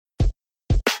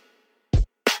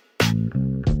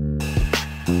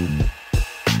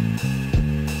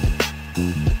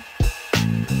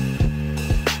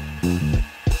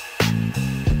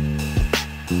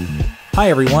Hi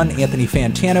everyone, Anthony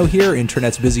Fantano here,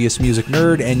 Internet's busiest music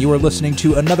nerd, and you are listening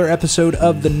to another episode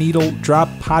of the Needle Drop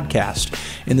Podcast.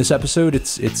 In this episode,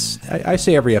 I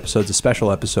say every episode's a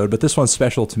special episode, but this one's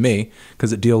special to me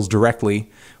because it deals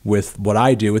directly with what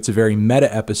I do. It's a very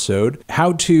meta episode.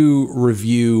 How to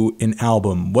review an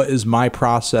album. What is my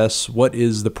process? What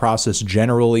is the process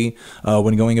generally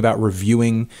when going about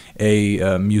reviewing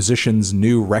a musician's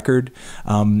new record?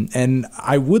 And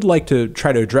I would like to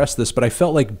try to address this, but I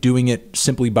felt like doing it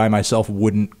simply by myself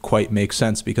wouldn't quite make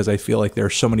sense because I feel like there are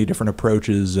so many different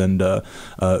approaches and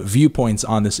viewpoints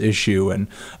on this issue. And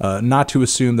not to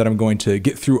assume that I'm going to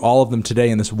get through all of them today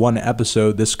in this one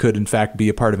episode. This could, in fact, be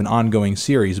a part of an ongoing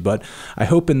series. But I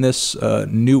hope in this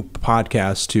new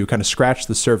podcast to kind of scratch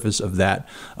the surface of that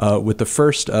with the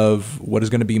first of what is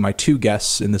going to be my two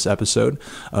guests in this episode.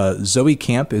 Zoe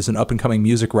Camp is an up-and-coming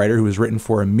music writer who has written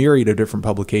for a myriad of different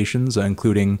publications,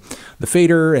 including The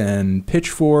Fader and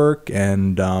Pitchfork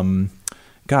and,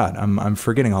 God, I'm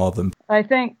forgetting all of them. I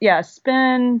think, yeah,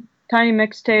 Spin, Tiny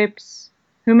Mixtapes,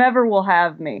 whomever will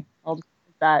have me. I'll just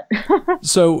do that.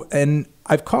 So, and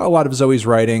I've caught a lot of Zoe's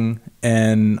writing,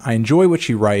 and I enjoy what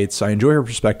she writes. I enjoy her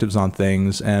perspectives on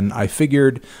things, and I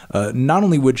figured not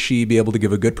only would she be able to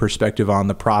give a good perspective on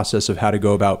the process of how to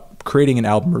go about creating an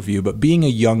album review, but being a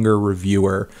younger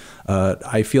reviewer,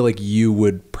 I feel like you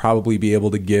would probably be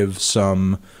able to give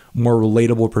some more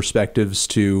relatable perspectives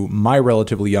to my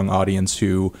relatively young audience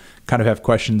who kind of have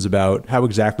questions about how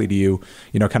exactly do you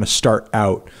kind of start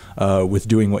out with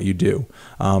doing what you do.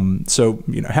 So,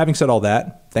 having said all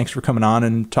that, thanks for coming on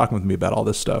and talking with me about all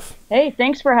this stuff. Hey,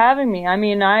 thanks for having me. I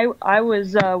mean, I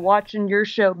was watching your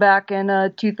show back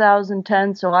in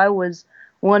 2010, so I was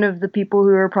one of the people who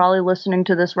are probably listening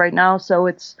to this right now. So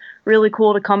it's really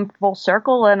cool to come full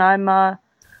circle, and I'm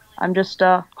just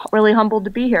really humbled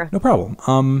to be here. No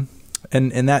problem.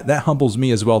 And that humbles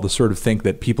me as well to sort of think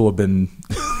that people have been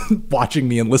watching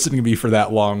me and listening to me for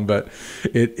that long. But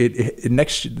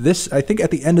I think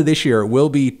at the end of this year, it will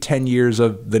be 10 years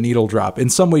of the Needle Drop in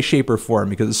some way, shape, or form,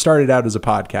 because it started out as a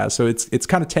podcast. So it's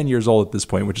kind of 10 years old at this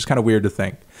point, which is kind of weird to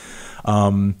think.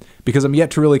 Because I'm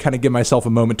yet to really kind of give myself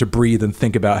a moment to breathe and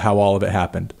think about how all of it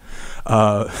happened.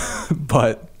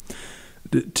 But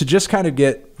to just kind of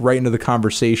get right into the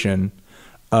conversation,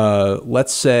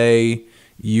 let's say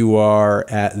you are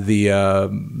at the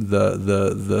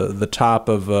top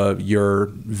of your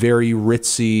very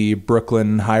ritzy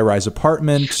Brooklyn high-rise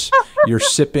apartment. You're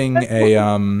sipping a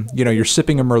you're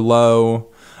sipping a Merlot.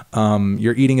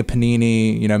 You're eating a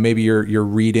panini. Maybe you're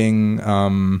reading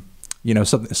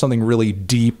something really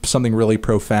deep, something really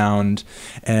profound,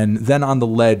 and then on the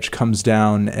ledge comes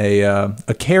down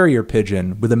a carrier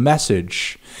pigeon with a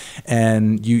message,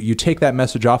 and you take that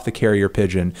message off the carrier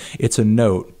pigeon. It's a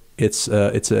note. It's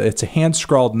a hand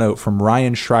scrawled note from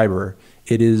Ryan Schreiber.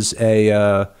 It is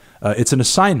it's an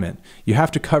assignment. You have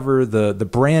to cover the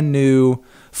brand new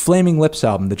Flaming Lips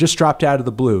album that just dropped out of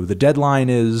the blue. The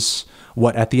deadline is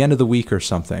at the end of the week or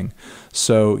something.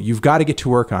 So you've got to get to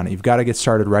work on it. You've got to get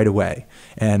started right away.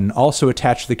 And also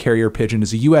attached to the carrier pigeon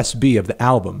is a USB of the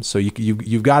album. So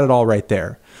you've got it all right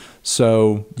there.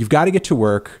 So you've got to get to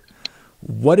work.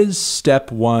 What is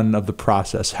step one of the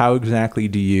process? How exactly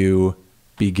do you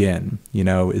begin?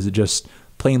 Is it just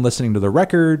plain listening to the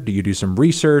record? Do you do some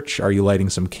research? Are you lighting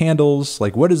some candles?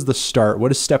 Like, what is the start? What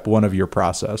is step one of your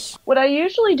process? What I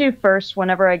usually do first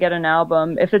whenever I get an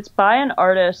album, if it's by an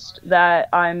artist that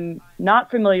I'm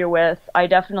not familiar with,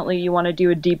 you want to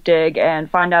do a deep dig and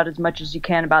find out as much as you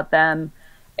can about them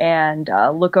and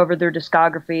look over their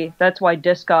discography. That's why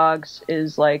Discogs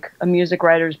is like a music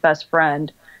writer's best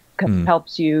friend, because it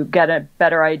helps you get a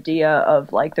better idea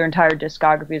of like their entire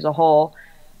discography as a whole.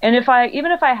 And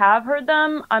even if I have heard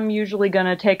them, I'm usually going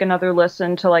to take another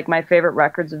listen to like my favorite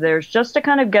records of theirs just to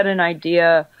kind of get an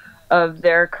idea of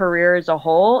their career as a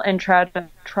whole and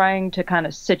trying to kind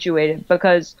of situate it.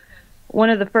 Because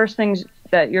one of the first things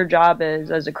that your job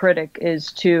is as a critic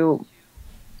is to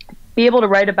be able to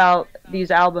write about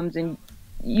these albums, and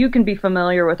you can be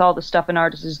familiar with all the stuff an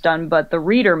artist has done, but the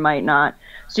reader might not.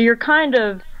 So you're kind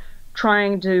of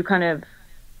trying to kind of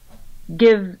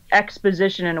give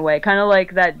exposition in a way, kind of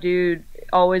like that dude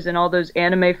always in all those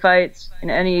anime fights. In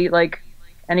any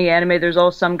anime, there's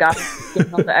always some guy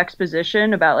giving all the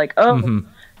exposition about like,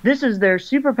 this is their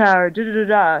superpower, da da da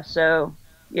da. So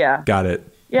yeah, got it.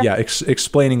 Yeah,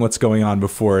 explaining what's going on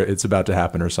before it's about to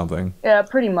happen or something. Yeah,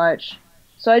 pretty much.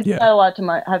 So I do that a lot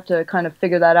have to kind of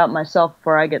figure that out myself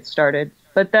before I get started.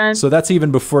 But then, so that's even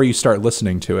before you start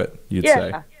listening to it, you'd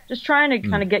say. just trying to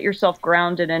kind of get yourself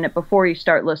grounded in it before you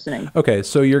start listening. Okay,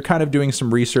 so you're kind of doing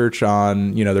some research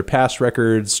on, their past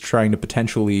records, trying to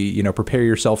potentially, prepare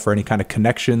yourself for any kind of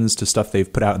connections to stuff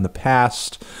they've put out in the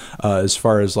past, as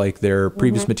far as like their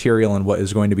previous material and what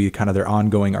is going to be kind of their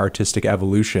ongoing artistic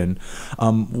evolution.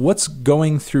 What's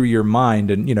going through your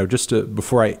mind? And,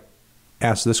 before I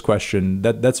ask this question,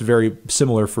 that's very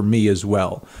similar for me as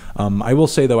well. I will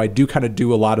say, though, I do kind of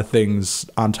do a lot of things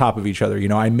on top of each other.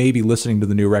 I may be listening to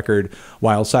the new record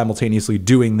while simultaneously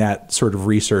doing that sort of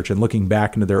research and looking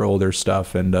back into their older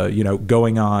stuff and,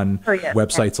 going on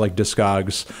websites like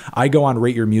Discogs. I go on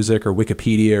Rate Your Music or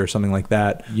Wikipedia or something like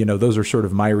that. Those are sort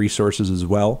of my resources as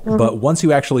well. But once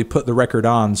you actually put the record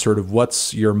on, sort of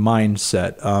what's your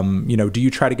mindset? Do you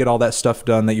try to get all that stuff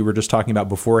done that you were just talking about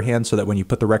beforehand so that when you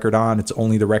put the record on, it's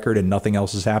only the record and nothing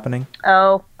else is happening?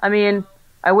 Oh, I mean,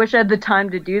 I wish I had the time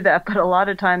to do that, but a lot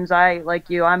of times I'm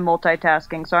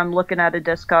multitasking, so I'm looking at a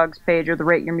Discogs page or the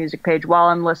Rate Your Music page while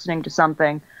I'm listening to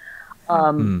something.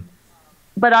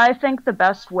 But I think the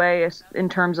best way is, in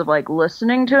terms of like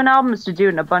listening to an album, is to do it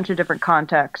in a bunch of different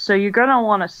contexts. So you're going to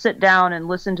want to sit down and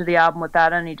listen to the album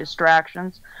without any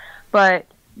distractions, but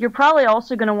you're probably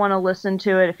also going to want to listen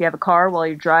to it if you have a car while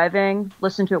you're driving,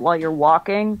 listen to it while you're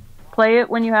walking, play it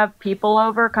when you have people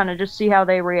over, kind of just see how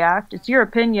they react. It's your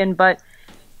opinion, but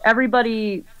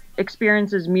everybody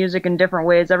experiences music in different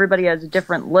ways. Everybody has a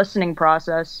different listening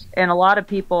process, and a lot of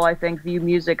people, I think, view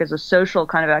music as a social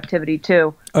kind of activity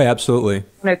too. Oh, yeah, absolutely.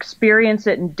 And experience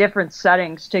it in different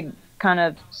settings to kind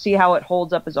of see how it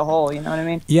holds up as a whole, you know what I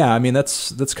mean? Yeah, I mean,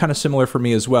 that's kind of similar for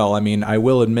me as well. I mean, I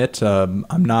will admit I'm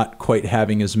not quite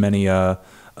having as many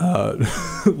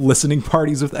listening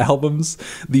parties with albums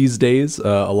these days.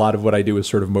 A lot of what I do is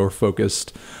sort of more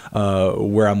focused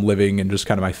where I'm living and just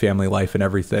kind of my family life and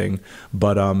everything.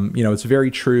 But, it's very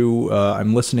true.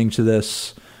 I'm listening to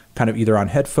this kind of either on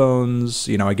headphones,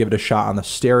 I give it a shot on the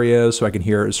stereo so I can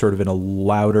hear it sort of in a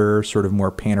louder, sort of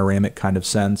more panoramic kind of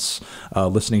sense,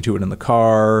 listening to it in the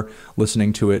car,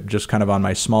 listening to it just kind of on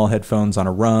my small headphones on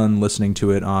a run, listening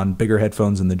to it on bigger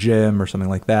headphones in the gym or something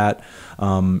like that.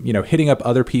 Hitting up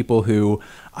other people who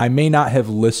I may not have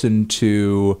listened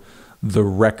to the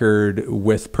record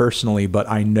with personally, but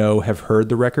I know have heard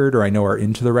the record or I know are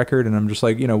into the record. And I'm just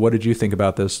like, what did you think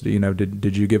about this?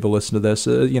 Did you give a listen to this?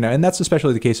 And that's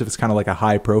especially the case if it's kind of like a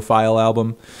high profile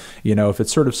album, if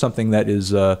it's sort of something that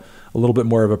is a little bit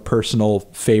more of a personal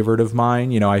favorite of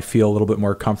mine, I feel a little bit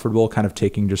more comfortable kind of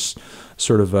taking just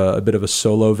sort of a bit of a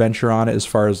solo venture on it as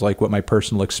far as like what my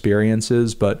personal experience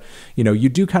is. But, you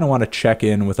do kind of want to check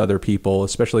in with other people,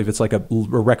 especially if it's like a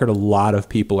record a lot of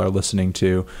people are listening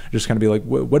to, just kind of be like,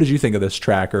 what did you think of this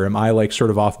track? Or am I like sort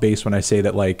of off base when I say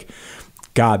that, like,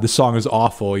 God, this song is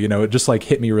awful. It just like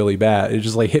hit me really bad. It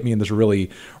just like hit me in this really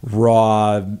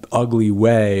raw, ugly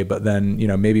way. But then,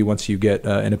 maybe once you get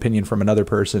an opinion from another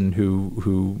person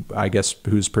who I guess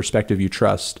whose perspective you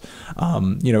trust,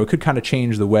 it could kind of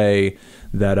change the way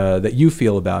that you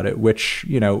feel about it, which,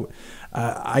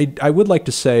 I would like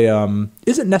to say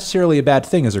isn't necessarily a bad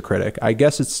thing as a critic. I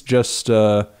guess it's just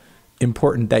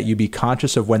important that you be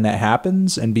conscious of when that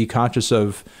happens and be conscious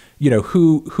of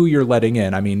who you're letting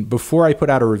in. I mean, before I put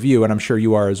out a review, and I'm sure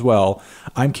you are as well,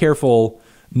 I'm careful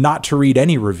not to read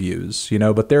any reviews,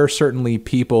 but there are certainly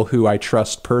people who I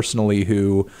trust personally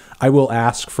who I will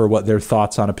ask for what their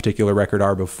thoughts on a particular record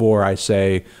are before I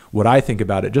say what I think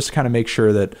about it, just to kind of make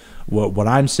sure that what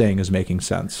I'm saying is making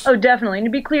sense. Oh, definitely. And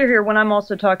to be clear here, when I'm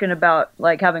also talking about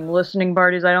like having listening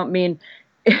parties, I don't mean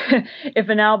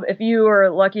if you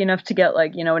are lucky enough to get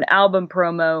like, an album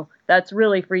promo, that's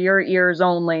really for your ears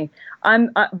only.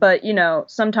 But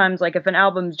sometimes like if an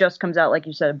album just comes out, like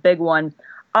you said, a big one,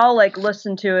 I'll like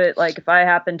listen to it. Like if I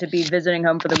happen to be visiting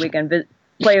home for the weekend,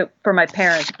 play it for my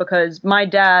parents, because my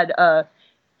dad,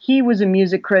 he was a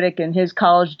music critic in his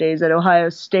college days at Ohio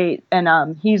State.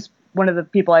 And, he's one of the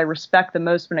people I respect the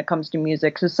most when it comes to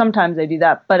music. So sometimes I do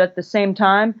that, but at the same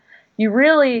time, you're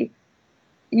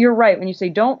right when you say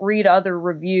don't read other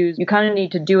reviews. You kind of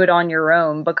need to do it on your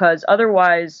own, because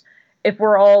otherwise, if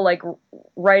we're all like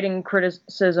writing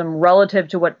criticism relative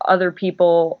to what other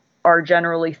people are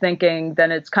generally thinking,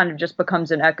 then it's kind of just becomes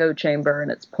an echo chamber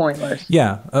and it's pointless.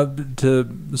 Yeah. To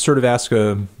sort of ask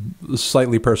a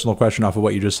slightly personal question off of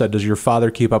what you just said, does your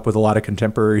father keep up with a lot of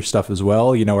contemporary stuff as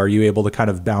well? Are you able to kind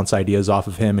of bounce ideas off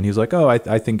of him and he's like, oh,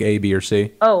 I think A, B, or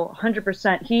C? Oh,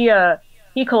 100%.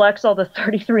 He collects all the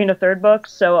 33 and a third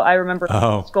books. So I remember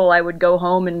in school, I would go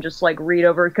home and just like read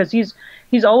over, because he's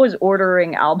always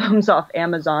ordering albums off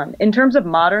Amazon. In terms of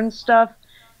modern stuff,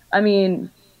 I mean,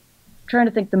 I'm trying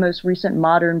to think the most recent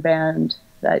modern band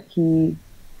that he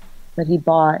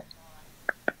bought.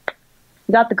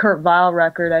 He got the Kurt Vile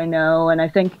record, I know, and I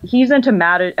think he's into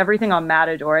everything on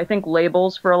Matador. I think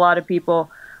labels for a lot of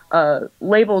people,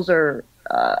 labels are,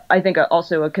 I think,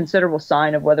 also a considerable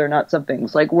sign of whether or not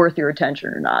something's like worth your attention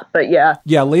or not. But yeah.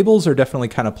 Yeah, labels are definitely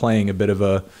kind of playing a bit of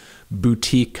a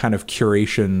boutique kind of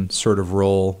curation sort of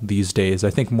role these days.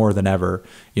 I think more than ever.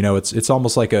 You know, it's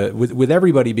almost like with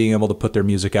everybody being able to put their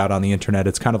music out on the internet,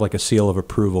 it's kind of like a seal of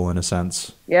approval in a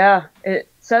sense. Yeah, it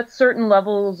sets certain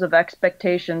levels of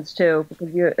expectations too, because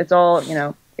it's all, you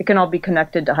know, it can all be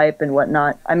connected to hype and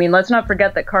whatnot. I mean, let's not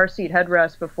forget that Car Seat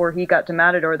Headrest, before he got to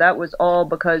Matador, that was all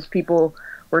because people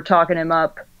were talking him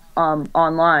up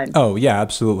online. Oh yeah,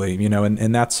 absolutely. You know,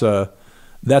 and that's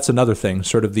another thing,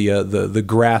 sort of the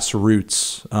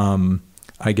grassroots,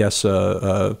 I guess,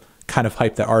 kind of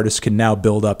hype that artists can now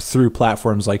build up through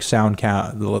platforms like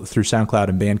SoundCloud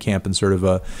and Bandcamp, and sort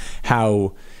of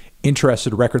how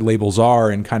interested record labels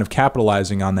are in kind of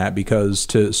capitalizing on that, because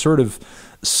to sort of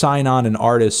sign on an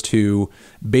artist who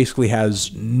basically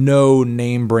has no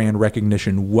name brand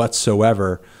recognition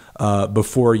whatsoever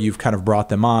before you've kind of brought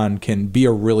them on can be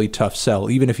a really tough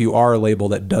sell, even if you are a label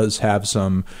that does have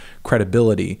some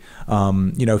credibility.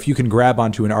 You know, if you can grab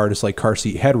onto an artist like Car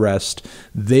Seat Headrest,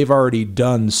 they've already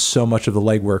done so much of the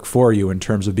legwork for you in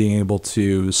terms of being able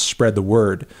to spread the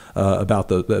word about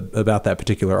that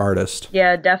particular artist.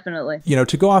 Yeah, definitely. You know,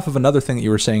 to go off of another thing that you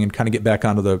were saying and kind of get back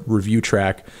onto the review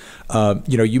track,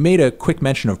 you know, you made a quick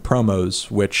mention of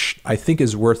promos, which I think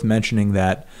is worth mentioning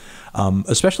that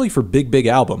especially for big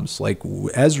albums, like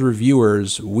as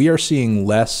reviewers, we are seeing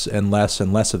less and less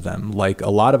and less of them. Like a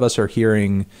lot of us are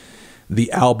hearing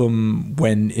the album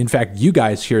when, in fact, you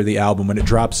guys hear the album when it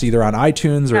drops either on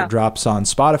iTunes or it drops on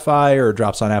Spotify or it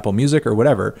drops on Apple Music or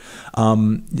whatever.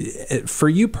 For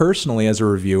you personally as a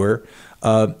reviewer,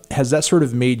 has that sort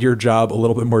of made your job a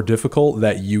little bit more difficult,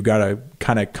 that you got to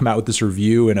kind of come out with this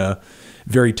review in a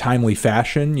very timely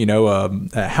fashion? You know,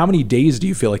 how many days do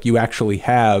you feel like you actually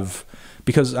have?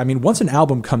 Because, I mean, once an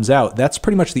album comes out, that's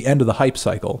pretty much the end of the hype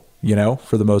cycle, you know,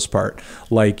 for the most part.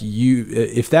 Like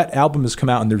if that album has come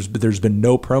out and there's been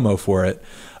no promo for it,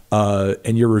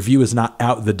 and your review is not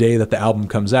out the day that the album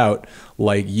comes out,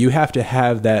 like you have to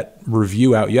have that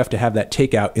review out, you have to have that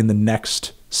takeout in the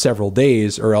next several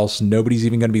days, or else nobody's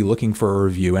even going to be looking for a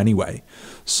review anyway.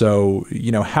 So,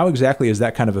 you know, how exactly has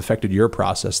that kind of affected your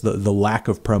process, the lack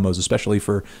of promos, especially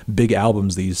for big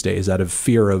albums these days, out of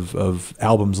fear of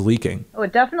albums leaking? Oh,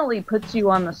 it definitely puts you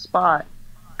on the spot,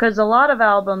 because a lot of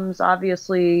albums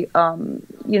obviously,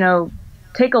 you know,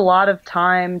 take a lot of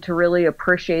time to really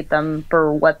appreciate them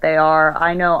for what they are.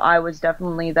 I know I was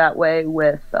definitely that way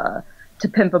with To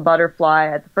Pimp a Butterfly.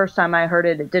 At the first time I heard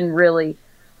it, it didn't really,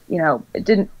 you know, it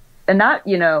didn't, and that,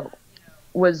 you know,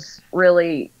 was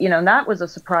really, you know, that was a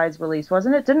surprise release,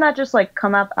 wasn't it? Didn't that just like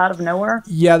come up out of nowhere?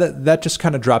 Yeah, that just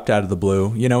kind of dropped out of the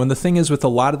blue, you know. And the thing is with a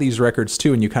lot of these records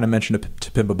too, and you kind of mentioned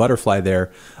To Pimp a Butterfly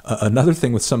there, another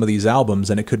thing with some of these albums,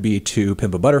 and it could be To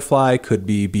Pimp a Butterfly, could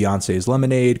be Beyonce's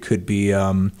Lemonade, could be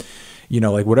you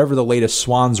know, like whatever the latest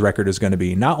Swans record is going to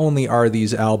be. Not only are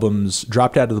these albums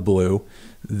dropped out of the blue,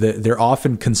 they're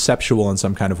often conceptual in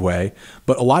some kind of way,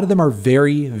 but a lot of them are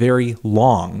very, very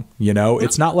long. You know,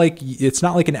 it's not like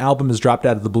an album is dropped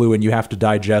out of the blue and you have to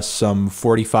digest some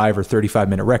 45 or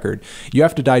 35-minute record. You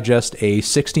have to digest a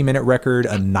 60-minute record,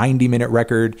 a 90-minute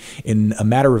record in a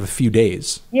matter of a few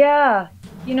days. Yeah,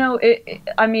 you know,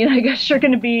 I mean, I guess you're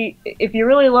going to be, if you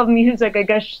really love music, I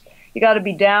guess you got to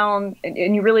be down,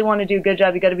 and you really want to do a good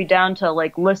job, you got to be down to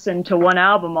like listen to one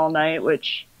album all night,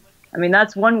 which, I mean,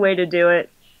 that's one way to do it.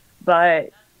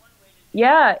 But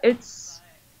yeah, it's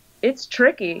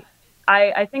tricky.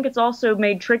 I think it's also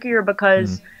made trickier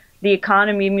because the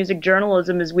economy of music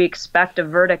journalism is we expect a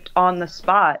verdict on the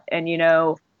spot, and you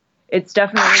know, it's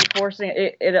definitely forcing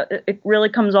it. It really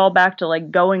comes all back to like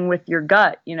going with your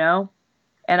gut, you know.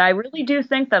 And I really do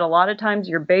think that a lot of times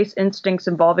your base instincts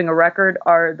involving a record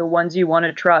are the ones you want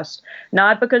to trust.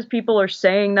 Not because people are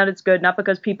saying that it's good, not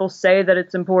because people say that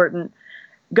it's important.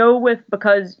 Go with,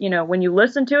 because, you know, when you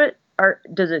listen to it,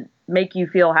 does it make you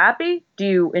feel happy? Do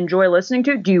you enjoy listening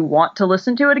to it? Do you want to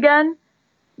listen to it again?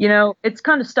 You know, it's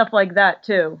kind of stuff like that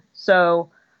too. So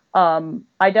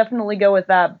I definitely go with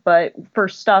that. But for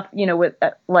stuff, you know, with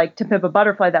like To Pimp a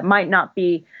Butterfly that might not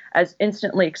be as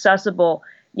instantly accessible,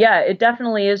 yeah, it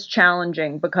definitely is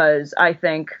challenging, because I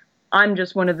think I'm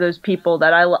just one of those people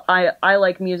that I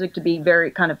like music to be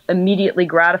very kind of immediately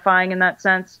gratifying in that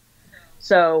sense.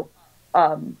 So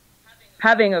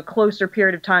having a closer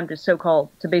period of time to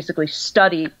basically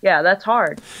study, yeah, that's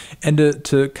hard. And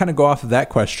to kind of go off of that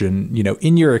question, you know,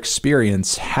 in your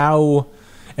experience, how,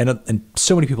 and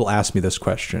so many people ask me this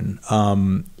question.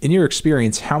 In your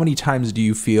experience, how many times do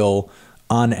you feel,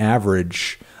 on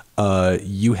average,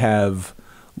 you have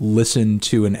listened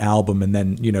to an album and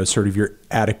then, you know, sort of you're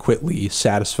adequately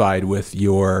satisfied with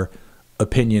your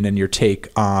opinion and your take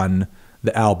on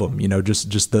the album, you know,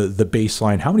 just the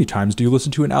baseline? How many times do you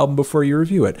listen to an album before you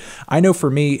review it? I know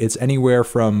for me, it's anywhere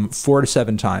from 4 to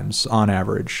 7 times on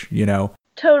average, you know?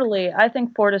 Totally. I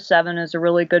think 4 to 7 is a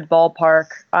really good ballpark.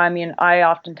 I mean, I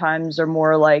oftentimes are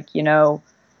more like, you know,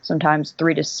 sometimes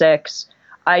 3 to 6.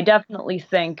 I definitely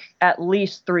think at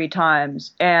least 3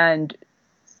 times, and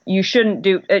it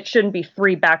shouldn't be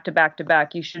 3 back to back to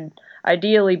back. You should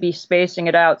ideally be spacing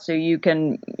it out so you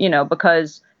can, you know,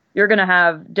 because you're going to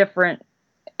have different,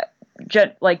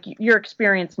 like your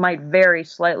experience might vary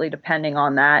slightly depending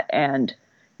on that, and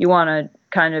you want to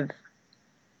kind of,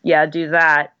 do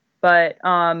that. But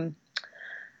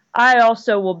I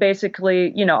also will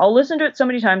basically, you know, I'll listen to it so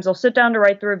many times, I'll sit down to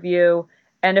write the review,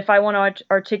 and if I want to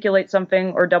articulate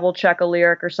something or double check a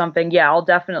lyric or something, I'll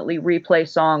definitely replay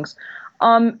songs.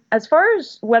 As far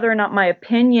as whether or not my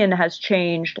opinion has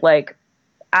changed, like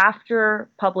after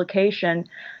publication,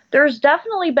 there's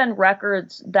definitely been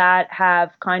records that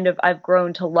have I've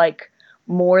grown to like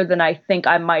more than I think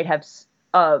I might have,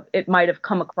 it might have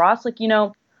come across. Like, you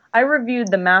know, I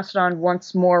reviewed the Mastodon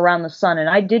Once More Around the Sun, and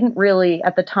I didn't really,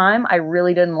 at the time, I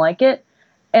really didn't like it.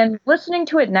 And listening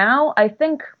to it now, I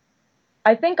think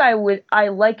I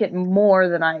like it more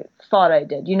than I thought I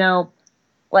did. You know,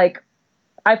 like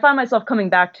I find myself coming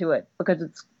back to it because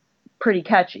it's pretty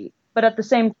catchy. But at the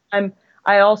same time,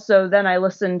 I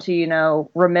listen to, you know,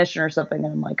 Remission or something,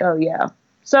 and I'm like, oh yeah.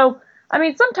 So, I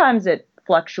mean, sometimes it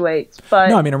fluctuates, but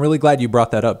no, I mean, I'm really glad you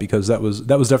brought that up, because that was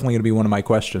definitely going to be one of my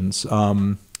questions.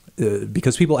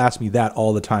 Because people ask me that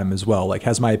all the time as well. Like,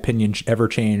 has my opinion ever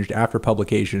changed after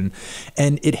publication?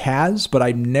 And it has, but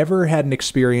I've never had an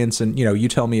experience, and, you know, you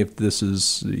tell me if this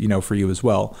is, you know, for you as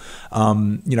well.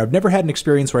 You know, I've never had an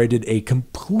experience where I did a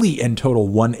complete and total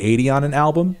 180 on an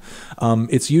album.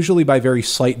 It's usually by very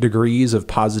slight degrees of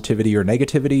positivity or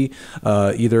negativity,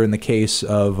 either in the case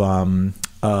of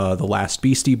the last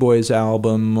Beastie Boys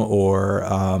album, or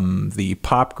the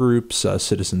pop groups,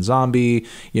 Citizen Zombie,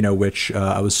 you know, which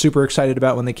I was super excited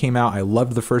about when they came out. I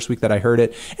loved the first week that I heard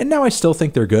it, and now I still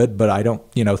think they're good, but I don't,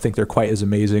 you know, think they're quite as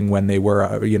amazing when they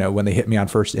were, you know, when they hit me on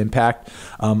first impact.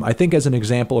 I think as an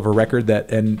example of a record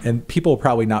that, and people will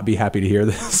probably not be happy to hear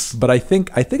this, but I think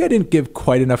I didn't give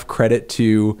quite enough credit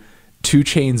to 2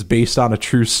 Chainz Based on a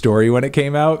True Story when it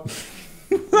came out.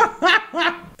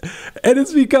 And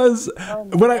it's because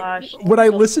when I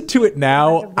listen to it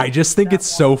now, I just think it's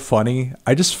so funny.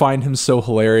 I just find him so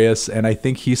hilarious, and I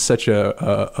think he's such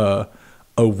a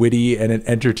witty and an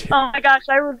entertaining. Oh my gosh,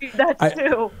 I reviewed that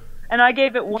too. And I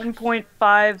gave it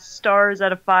 1.5 stars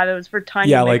out of 5. It was for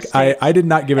Tiny Mixtapes. Like I did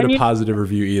not give it a positive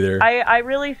review either. I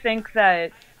really think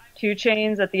that 2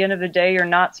 Chainz, at the end of the day, you're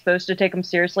not supposed to take him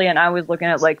seriously. And I was looking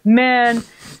at like, man,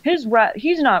 he's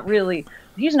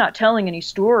not telling any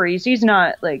stories. He's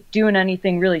not like doing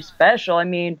anything really special. I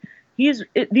mean, these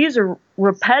are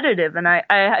repetitive. And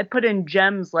I put in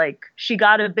gems like, she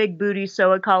got a big booty,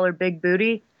 so I call her Big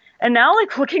Booty. And now,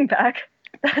 like, looking back,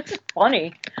 that's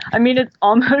funny. I mean, it's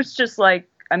almost just like,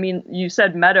 I mean, you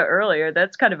said meta earlier.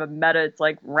 That's kind of a meta. It's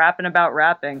like rapping about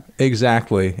rapping.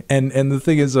 Exactly. And the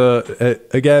thing is,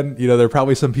 again, you know, there are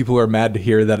probably some people who are mad to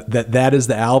hear that is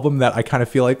the album that I kind of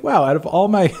feel like, wow, out of all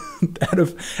my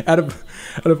out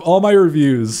of all my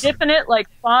reviews, dipping it like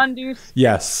fondue.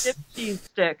 Yes. Dip cheese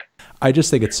stick. I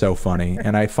just think it's so funny,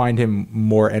 and I find him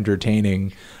more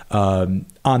entertaining on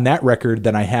that record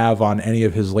than I have on any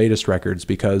of his latest records,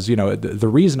 because, you know, the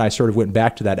reason I sort of went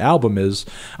back to that album is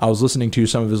I was listening to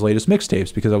some of his latest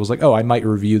mixtapes, because I was like, oh, I might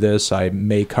review this, I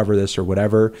may cover this or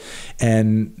whatever.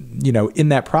 And, you know, in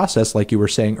that process, like you were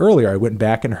saying earlier, I went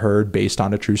back and heard Based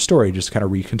on a True Story, just kind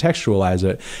of recontextualize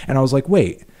it. And I was like,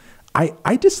 wait,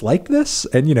 I disliked this?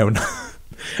 And, you know,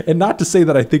 and not to say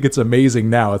that I think it's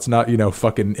amazing now. It's not, you know,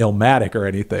 fucking Illmatic or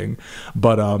anything.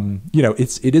 But, you know,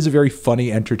 it is a very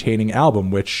funny, entertaining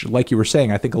album, which, like you were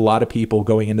saying, I think a lot of people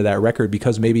going into that record,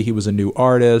 because maybe he was a new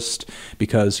artist,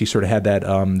 because he sort of had that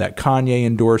that Kanye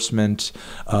endorsement,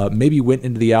 maybe went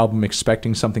into the album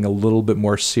expecting something a little bit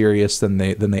more serious than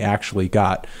they actually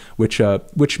got,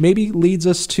 which maybe leads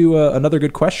us to another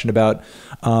good question about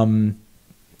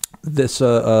this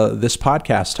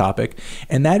podcast topic,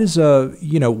 and that is,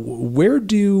 you know, where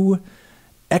do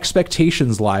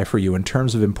expectations lie for you in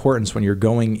terms of importance when you're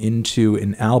going into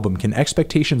an album? Can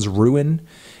expectations ruin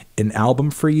an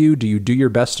album for you? Do you do your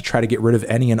best to try to get rid of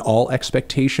any and all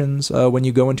expectations when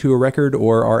you go into a record,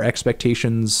 or are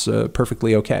expectations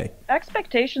perfectly okay?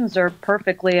 Expectations are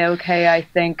perfectly okay, I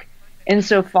think,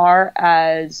 insofar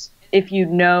as if you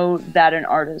know that an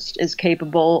artist is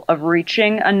capable of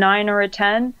reaching a 9 or a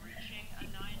 10,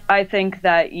 I think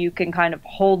that you can kind of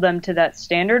hold them to that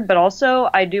standard. But also,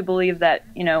 I do believe that,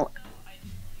 you know,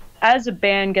 as a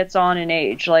band gets on in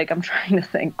age, like, I'm trying to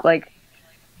think, like,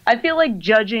 I feel like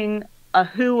judging a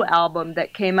Who album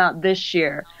that came out this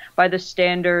year by the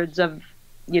standards of,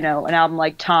 you know, an album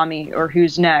like Tommy or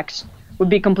Who's Next would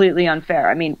be completely unfair.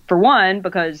 I mean, for one,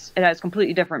 because it has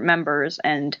completely different members,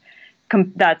 and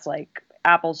that's like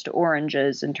apples to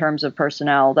oranges in terms of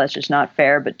personnel. That's just not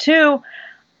fair. But two,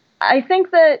 I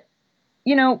think that,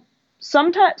 you know,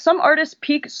 sometimes some artists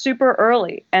peak super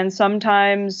early, and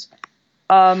sometimes,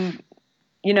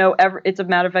 you know, it's a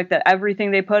matter of fact that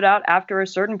everything they put out after a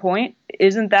certain point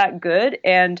isn't that good.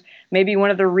 And maybe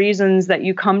one of the reasons that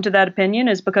you come to that opinion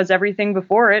is because everything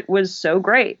before it was so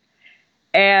great.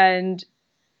 And,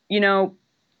 you know,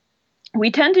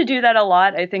 we tend to do that a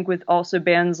lot, I think, with also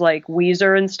bands like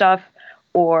Weezer and stuff,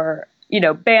 or, you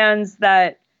know, bands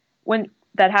that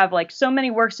have like so many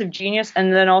works of genius,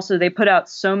 and then also they put out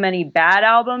so many bad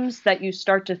albums that you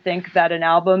start to think that an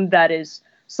album that is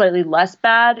slightly less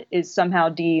bad is somehow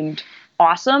deemed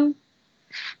awesome.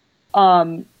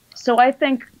 So I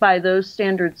think by those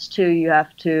standards too, you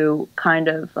have to kind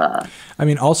of. I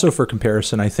mean, also for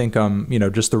comparison, I think you know,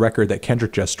 just the record that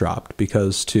Kendrick just dropped,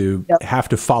 because to have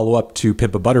to follow up to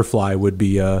Pimp a Butterfly would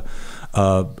be a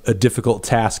difficult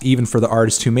task, even for the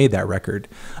artist who made that record.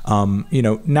 You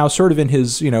know, now sort of in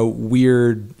his, you know,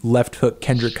 weird left hook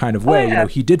Kendrick kind of way, you know,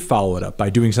 he did follow it up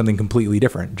by doing something completely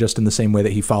different, just in the same way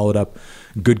that he followed up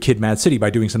Good Kid, Mad City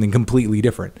by doing something completely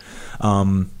different.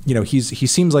 You know, he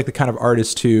seems like the kind of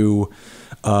artist who,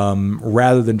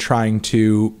 rather than trying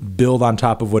to build on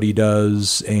top of what he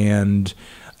does and,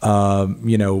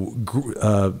 you know,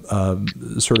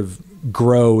 sort of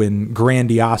grow in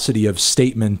grandiosity of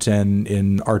statement and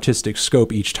in artistic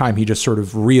scope each time, he just sort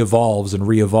of re-evolves and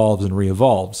re-evolves and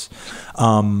re-evolves.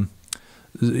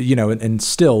 You know, and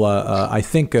still, I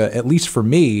think, at least for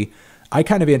me, I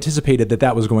kind of anticipated that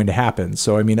that was going to happen.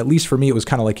 So, I mean, at least for me, it was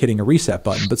kind of like hitting a reset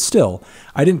button. But still,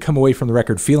 I didn't come away from the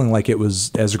record feeling like it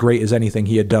was as great as anything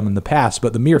he had done in the past.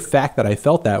 But the mere fact that I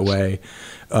felt that way,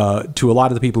 to a lot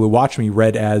of the people who watch me,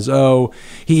 read as, oh,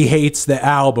 he hates the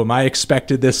album. I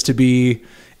expected this to be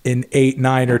an 8,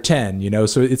 9, or 10. You know,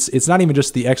 so it's not even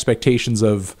just the expectations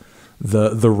of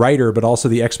the writer, but also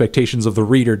the expectations of the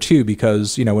reader too,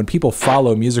 because, you know, when people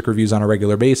follow music reviews on a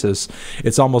regular basis,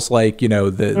 it's almost like, you know,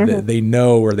 they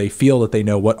know, or they feel that they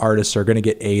know what artists are going to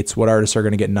get 8s, what artists are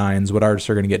going to get 9s, what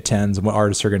artists are going to get 10s, and what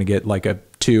artists are going to get like a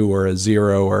 2 or a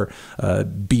 0 or a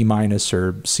B-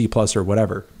 or C+ or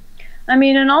whatever. I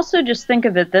mean, and also just think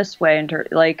of it this way,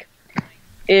 like,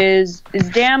 is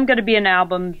Damn going to be an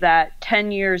album that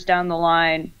 10 years down the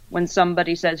line, when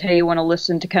somebody says, hey, you want to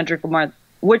listen to Kendrick Lamar,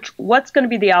 what's going to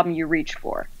be the album you reach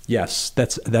for? Yes,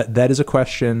 that is a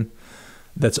question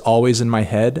that's always in my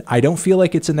head. I don't feel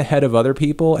like it's in the head of other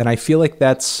people, and I feel like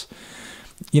that's,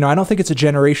 you know, I don't think it's a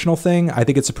generational thing. I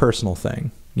think it's a personal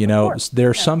thing. You know,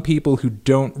 there are some people who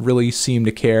don't really seem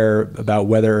to care about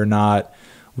whether or not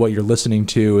what you're listening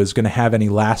to is going to have any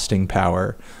lasting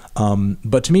power.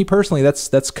 But to me personally,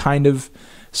 that's kind of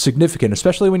significant,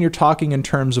 especially when you're talking in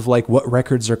terms of like what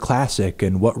records are classic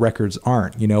and what records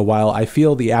aren't. You know, while I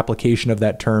feel the application of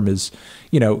that term is,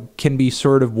 you know, can be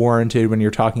sort of warranted when you're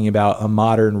talking about a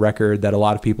modern record that a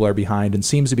lot of people are behind and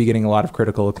seems to be getting a lot of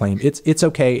critical acclaim. It's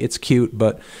okay, it's cute,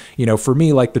 but, you know, for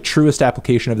me, like, the truest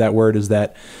application of that word is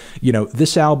that, you know,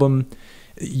 this album,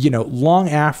 you know, long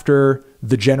after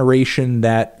the generation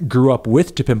that grew up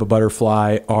with To Pimp a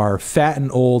Butterfly are fat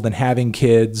and old and having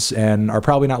kids and are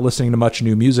probably not listening to much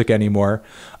new music anymore,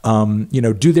 you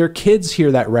know, do their kids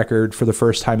hear that record for the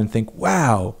first time and think,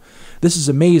 wow, this is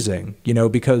amazing? You know,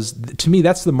 because to me,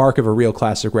 that's the mark of a real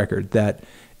classic record, that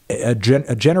a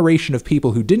generation of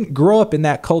people who didn't grow up in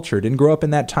that culture, didn't grow up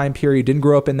in that time period, didn't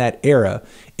grow up in that era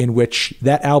in which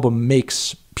that album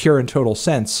makes pure and total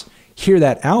sense, hear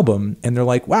that album and they're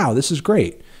like, wow, this is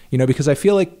great. You know, because I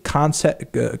feel like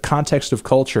context of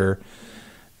culture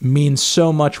means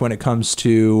so much when it comes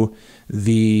to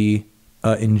the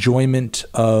enjoyment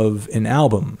of an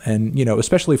album. And, you know,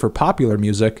 especially for popular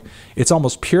music, it's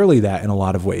almost purely that in a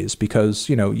lot of ways, because,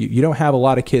 you know, you don't have a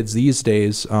lot of kids these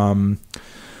days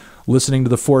listening to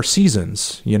the Four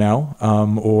Seasons, you know,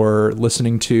 or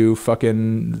listening to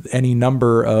fucking any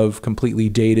number of completely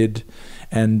dated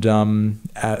and,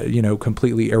 you know,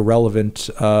 completely irrelevant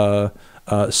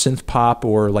synth pop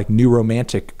or like new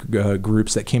romantic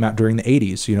groups that came out during the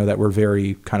 80s, you know, that were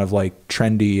very kind of like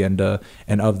trendy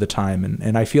and of the time.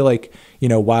 And I feel like, you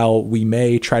know, while we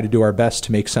may try to do our best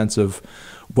to make sense of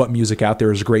what music out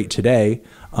there is great today,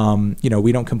 you know,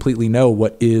 we don't completely know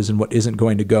what is and what isn't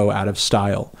going to go out of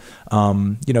style.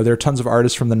 You know, there are tons of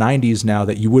artists from the 90s now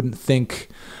that you wouldn't think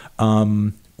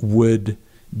would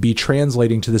be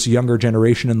translating to this younger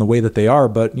generation in the way that they are.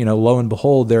 But, you know, lo and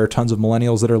behold, there are tons of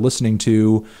millennials that are listening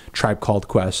to Tribe Called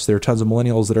Quest. There are tons of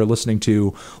millennials that are listening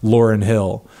to Lauryn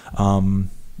Hill.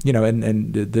 You know,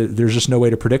 and there's just no way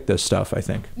to predict this stuff, I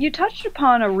think. You touched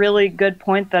upon a really good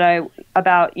point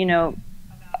about, you know,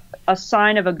 a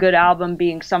sign of a good album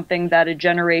being something that a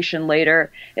generation later,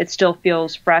 it still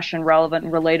feels fresh and relevant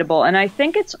and relatable. And I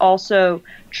think it's also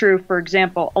true, for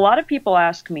example, a lot of people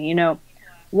ask me, you know,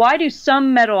 why do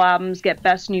some metal albums get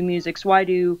best new musics? Why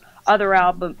do other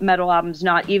metal albums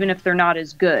not, even if they're not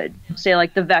as good? Say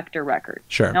like the Vector record.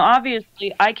 Sure. Now,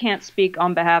 obviously, I can't speak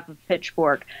on behalf of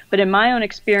Pitchfork, but in my own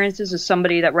experiences as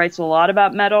somebody that writes a lot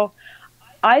about metal,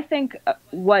 I think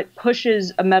what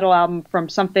pushes a metal album from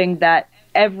something that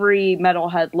every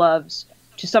metalhead loves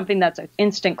to something that's an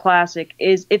instant classic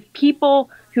is if people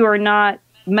who are not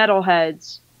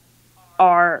metalheads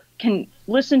can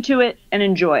listen to it and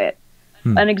enjoy it.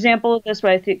 An example of this,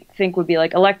 what I think would be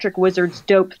like Electric Wizard's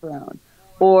Dope Throne,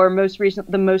 or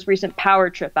the most recent Power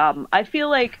Trip album. I feel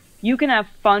like you can have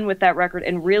fun with that record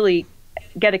and really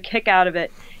get a kick out of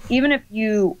it, even if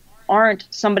you aren't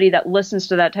somebody that listens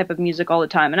to that type of music all the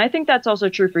time. And I think that's also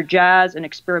true for jazz and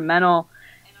experimental.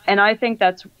 And I think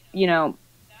that's, you know,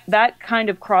 that kind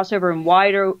of crossover and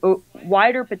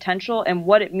wider potential and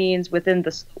what it means within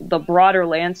the broader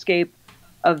landscape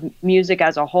of music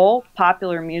as a whole,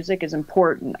 popular music, is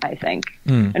important, I think.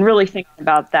 And really thinking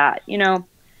about that. You know,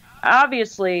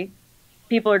 obviously,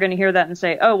 people are going to hear that and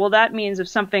say, oh, well, that means if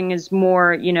something is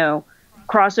more, you know,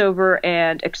 crossover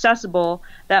and accessible,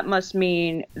 that must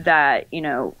mean that, you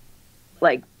know,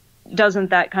 like,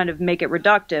 doesn't that kind of make it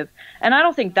reductive? And I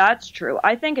don't think that's true.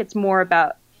 I think it's more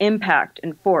about impact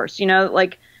and force. You know,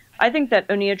 like, I think that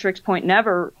Oneatrix Point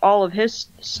Never, all of his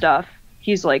stuff,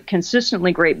 he's like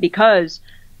consistently great because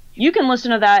you can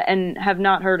listen to that and have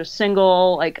not heard a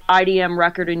single like IDM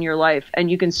record in your life, and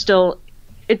you can still,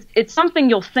 it's something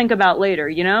you'll think about later,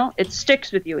 you know? It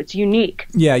sticks with you. It's unique.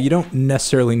 Yeah, you don't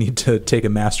necessarily need to take a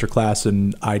master class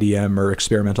in IDM or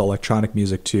experimental electronic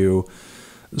music to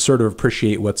sort of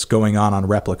appreciate what's going on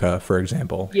Replica, for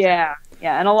example. Yeah,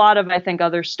 and a lot of, I think,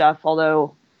 other stuff,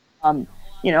 although,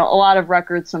 you know, a lot of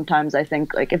records sometimes I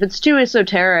think, like, if it's too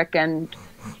esoteric, and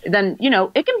then, you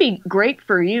know, it can be great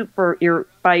for you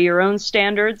by your own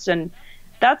standards. And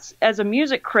that's, as a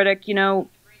music critic, you know,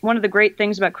 one of the great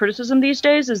things about criticism these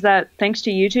days is that thanks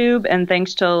to YouTube and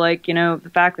thanks to, like, you know,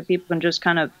 the fact that people can just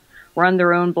kind of run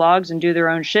their own blogs and do their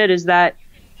own shit, is that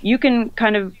you can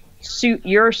kind of suit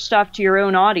your stuff to your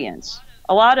own audience.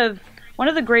 One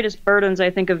of the greatest burdens,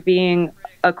 I think, of being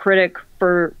a critic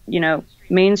for, you know,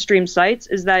 mainstream sites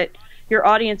is that your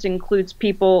audience includes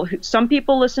some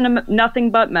people listen to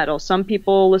nothing but metal. Some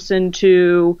people listen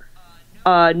to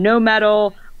no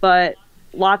metal, but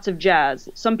lots of jazz.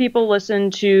 Some people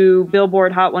listen to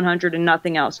Billboard Hot 100 and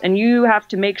nothing else. And you have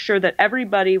to make sure that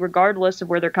everybody, regardless of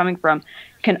where they're coming from,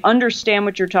 can understand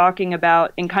what you're talking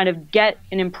about and kind of get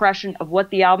an impression of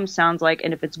what the album sounds like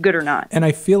and if it's good or not. And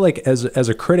I feel like as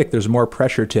a critic, there's more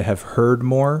pressure to have heard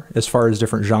more as far as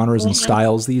different genres and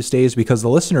styles these days, because the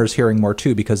listener is hearing more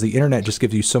too, because the internet just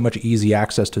gives you so much easy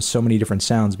access to so many different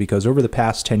sounds. Because over the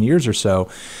past 10 years or so,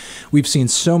 we've seen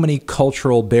so many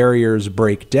cultural barriers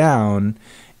break down,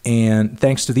 and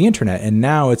thanks to the internet. And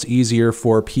now it's easier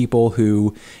for people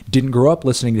who didn't grow up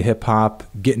listening to hip hop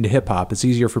get into hip hop. It's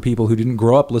easier for people who didn't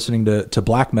grow up listening to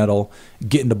black metal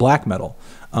get into black metal.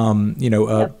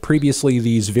 Previously,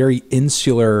 these very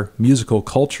insular musical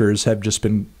cultures have just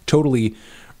been totally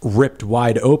ripped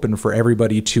wide open for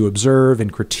everybody to observe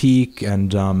and critique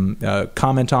and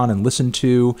comment on and listen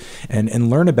to and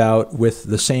learn about with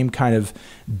the same kind of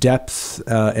depth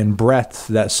and breadth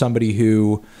that somebody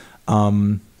who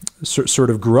sort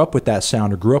of grew up with that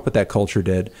sound or grew up with that culture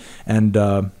did. And,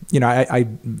 I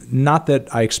not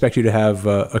that I expect you to have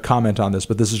a comment on this,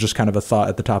 but this is just kind of a thought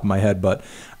at the top of my head. But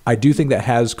I do think that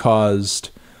has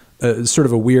caused sort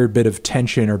of a weird bit of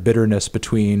tension or bitterness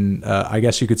between, I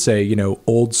guess you could say, you know,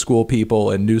 old school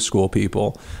people and new school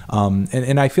people.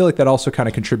 And I feel like that also kind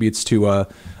of contributes to,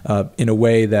 in a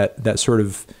way, that sort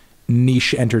of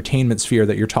niche entertainment sphere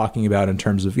that you're talking about in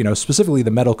terms of, specifically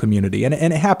the metal community. And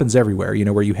it happens everywhere,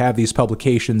 where you have these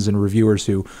publications and reviewers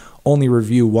who only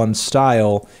review one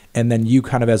style, and then you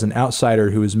kind of as an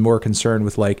outsider who is more concerned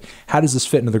with like, how does this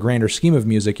fit into the grander scheme of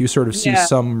music? You sort of see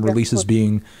some releases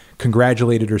being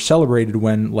congratulated or celebrated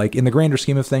when, like, in the grander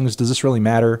scheme of things, does this really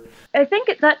matter? I think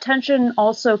that tension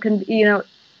also can,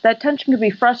 that tension can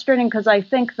be frustrating, because I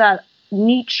think that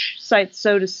niche sites,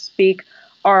 so to speak,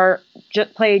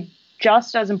 play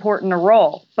just as important a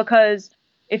role. Because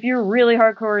if you're really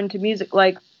hardcore into music,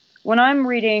 like when I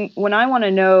want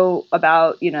to know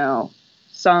about,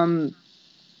 some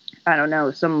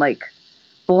like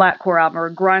blackcore album or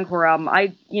a grindcore album,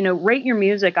 Rate Your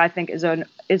Music, I think is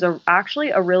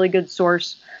actually a really good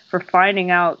source for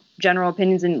finding out general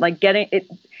opinions and like getting it.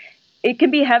 It can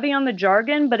be heavy on the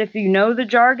jargon, but if you know the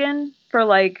jargon for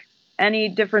like any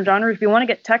different genre, if you want to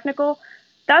get technical,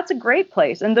 that's a great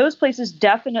place. And those places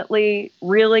definitely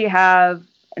really have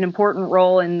an important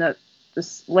role in the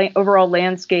overall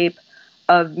landscape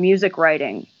of music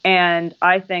writing. And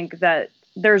I think that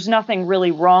there's nothing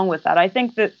really wrong with that. I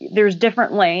think that there's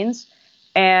different lanes,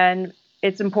 and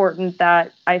it's important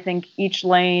that I think each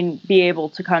lane be able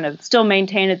to kind of still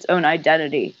maintain its own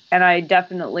identity. And I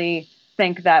definitely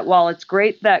think that while it's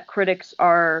great that critics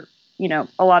are,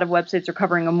 a lot of websites are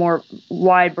covering a more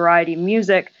wide variety of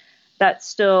music, that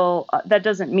still, that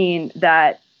doesn't mean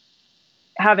that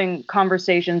having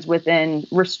conversations within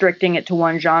restricting it to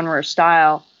one genre or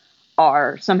style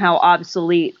are somehow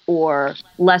obsolete or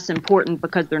less important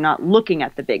because they're not looking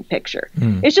at the big picture.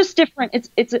 It's just different.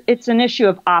 It's an issue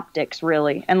of optics,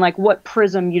 really, and like what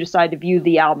prism you decide to view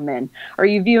the album in. Are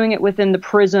you viewing it within the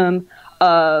prism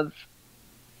of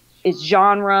its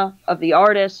genre, of the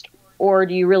artist, or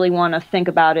do you really want to think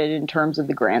about it in terms of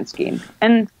the grand scheme?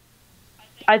 And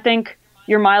I think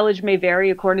your mileage may vary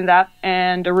according to that,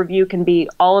 and a review can be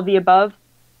all of the above,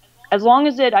 as long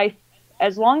as it at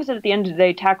the end of the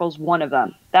day tackles one of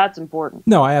them. That's important.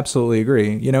 No, I absolutely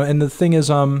agree. And the thing is,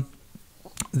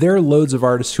 there are loads of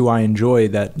artists who I enjoy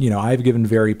that, I've given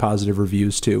very positive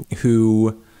reviews to,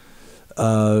 who,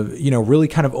 really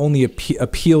kind of only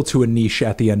appeal to a niche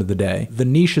at the end of the day. The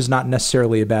niche is not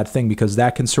necessarily a bad thing, because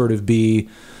that can sort of be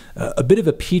a bit of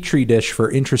a petri dish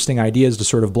for interesting ideas to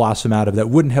sort of blossom out of that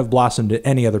wouldn't have blossomed at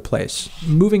any other place.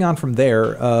 Moving on from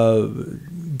there,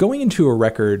 going into a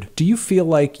record, do you feel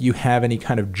like you have any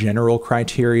kind of general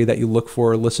criteria that you look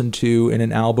for or listen to in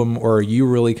an album, or are you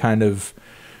really kind of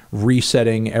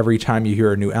resetting every time you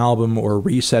hear a new album, or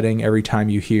resetting every time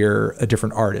you hear a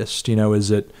different artist?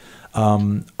 Is it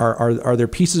are there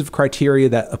pieces of criteria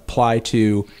that apply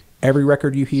to every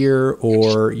record you hear,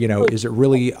 or is it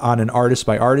really on an artist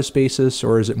by artist basis,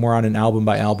 or is it more on an album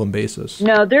by album basis?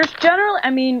 No, there's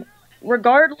generally,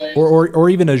 regardless, or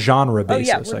even a genre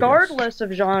basis. Regardless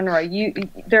of genre,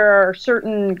 there are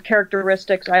certain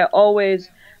characteristics I always,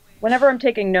 whenever I'm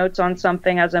taking notes on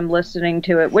something as I'm listening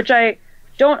to it, which I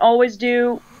don't always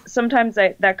do. Sometimes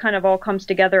that kind of all comes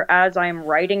together as I am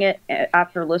writing it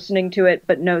after listening to it,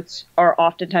 but notes are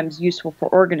oftentimes useful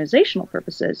for organizational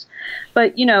purposes.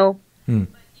 But,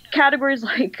 categories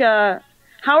like how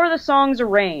are the songs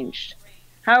arranged?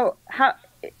 How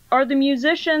are the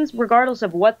musicians, regardless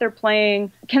of what they're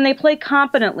playing, can they play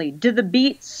competently? Do the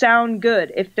beats sound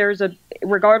good?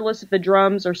 Regardless if the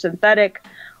drums are synthetic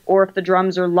or if the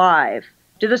drums are live.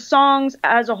 Do the songs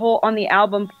as a whole on the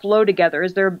album flow together?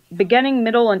 Is there a beginning,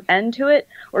 middle, and end to it?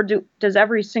 Or does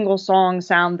every single song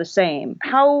sound the same?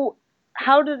 How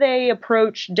do they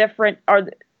approach different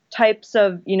types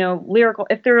of, lyrical?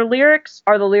 If there are lyrics,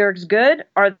 are the lyrics good?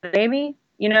 Are they samey?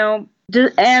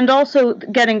 And also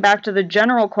getting back to the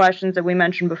general questions that we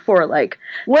mentioned before, like,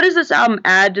 what does this album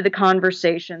add to the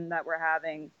conversation that we're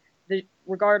having?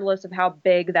 Regardless of how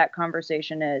big that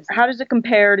conversation is. How does it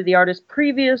compare to the artist's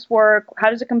previous work? How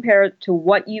does it compare to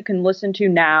what you can listen to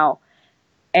now?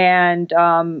 And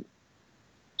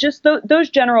just those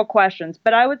general questions.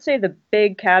 But I would say the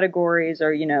big categories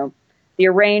are, the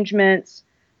arrangements,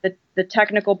 the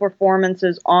technical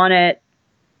performances on it.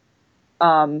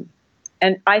 And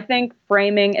I think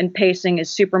framing and pacing is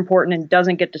super important and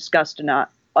doesn't get discussed enough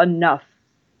by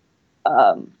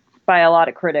a lot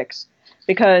of critics.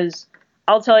 Because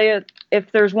I'll tell you,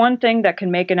 if there's one thing that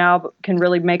can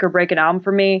really make or break an album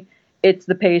for me, it's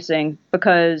the pacing.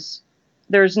 Because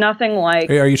There's nothing like...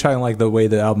 Are you talking like the way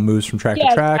the album moves from track to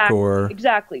track? Exactly, or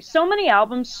exactly. So many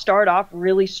albums start off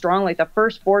really strong. Like the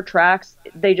first 4 tracks,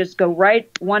 they just go right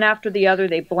one after the other.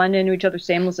 They blend into each other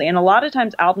seamlessly. And a lot of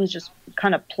times albums just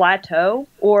kind of plateau,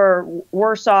 or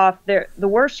worse off, the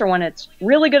worst are when it's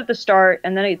really good at the start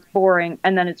and then it's boring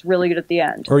and then it's really good at the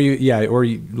end. Or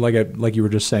like you were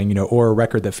just saying, or a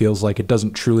record that feels like it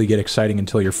doesn't truly get exciting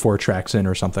until you're 4 tracks in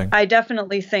or something. I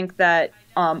definitely think that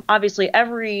obviously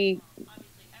everybody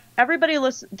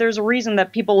listens. There's a reason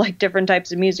that people like different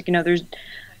types of music. There's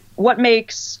what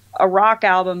makes a rock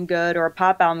album good or a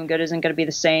pop album good isn't going to be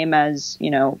the same as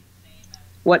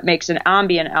what makes an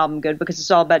ambient album good, because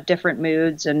it's all about different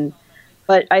moods.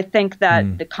 But I think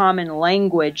that the common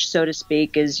language, so to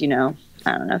speak, is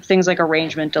I don't know, things like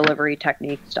arrangement, delivery,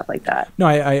 technique, stuff like that. No,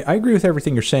 I agree with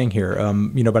everything you're saying here.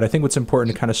 But I think what's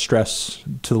important to kind of stress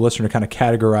to the listener, to kind of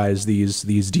categorize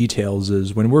these details,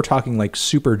 is when we're talking like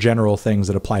super general things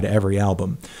that apply to every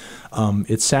album,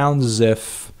 it sounds as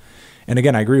if, and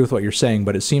again, I agree with what you're saying,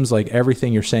 but it seems like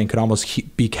everything you're saying could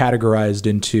almost be categorized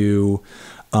into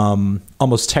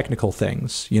almost technical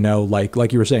things,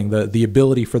 like you were saying, the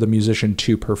ability for the musician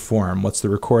to perform. What's the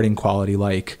recording quality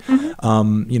like?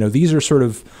 These are sort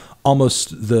of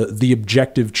almost the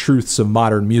objective truths of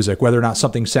modern music, whether or not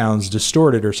something sounds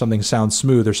distorted or something sounds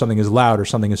smooth or something is loud or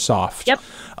something is soft. Yep.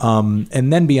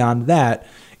 And then beyond that,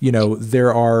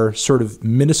 there are sort of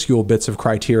minuscule bits of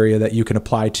criteria that you can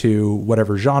apply to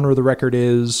whatever genre the record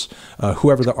is,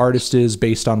 whoever the artist is,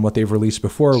 based on what they've released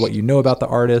before, what you know about the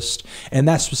artist, and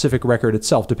that specific record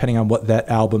itself, depending on what that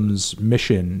album's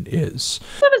mission is.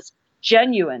 That is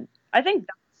genuine. I think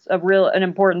that's an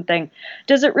important thing.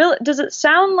 Does it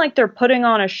sound like they're putting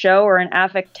on a show or an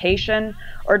affectation,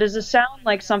 or does it sound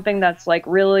like something that's like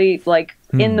really like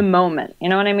in the moment? You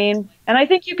know what I mean? And I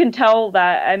think you can tell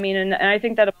that. I mean, and I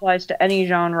think that applies to any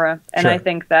genre. And Sure. I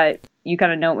think that you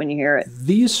kind of know it when you hear it.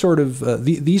 These sort of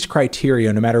these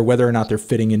criteria, no matter whether or not they're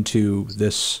fitting into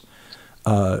this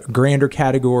grander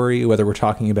category, whether we're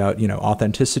talking about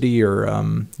authenticity or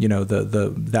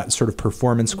that sort of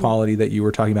performance quality that you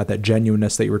were talking about, that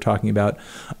genuineness that you were talking about,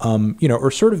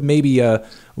 or sort of maybe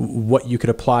what you could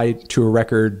apply to a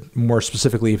record more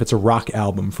specifically if it's a rock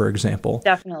album, for example.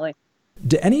 Definitely.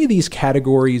 Do any of these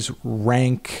categories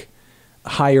rank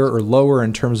higher or lower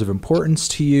in terms of importance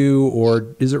to you, or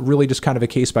is it really just kind of a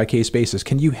case-by-case basis?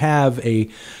 Can you have a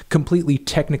completely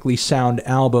technically sound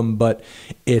album, but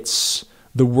it's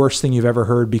the worst thing you've ever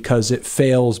heard because it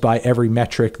fails by every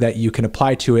metric that you can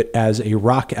apply to it as a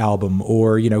rock album?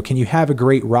 Or, can you have a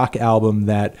great rock album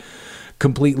that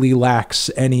completely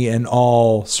lacks any and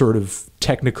all sort of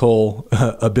technical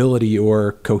ability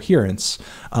or coherence?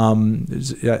 Do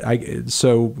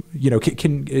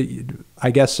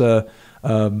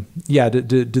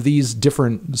these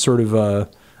different sort of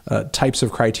types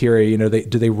of criteria,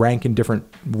 do they rank in different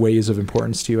ways of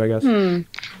importance to you, I guess?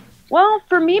 Well,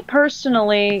 for me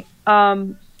personally,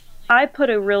 I put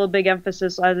a real big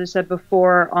emphasis, as I said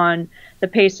before, on the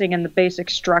pacing and the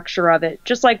basic structure of it,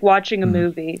 just like watching a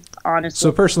movie, honestly.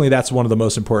 So personally, that's one of the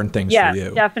most important things for you. Yeah,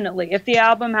 definitely. If the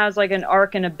album has like an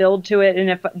arc and a build to it,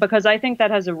 and because I think that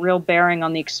has a real bearing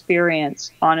on the experience,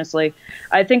 honestly.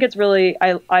 I think it's really,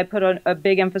 I put a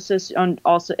big emphasis on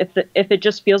also if it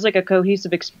just feels like a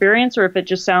cohesive experience, or if it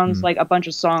just sounds like a bunch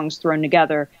of songs thrown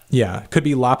together. Yeah, it could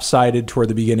be lopsided toward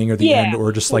the beginning or the end,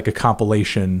 or just like a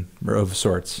compilation of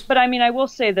sorts. But I mean, I will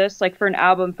say this, like for an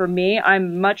album, for me,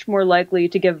 I'm much more likely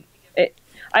to give it.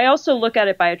 I also look at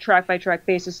it by a track-by-track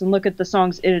basis and look at the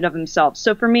songs in and of themselves.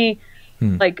 So for me,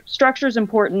 like structure is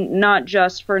important, not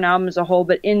just for an album as a whole,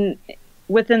 but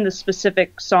within the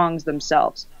specific songs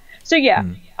themselves. So yeah,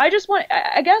 I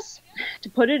guess to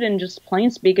put it in just plain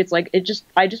speak, it's like it's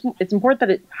important that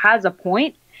it has a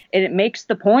point and it makes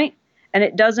the point and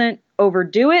it doesn't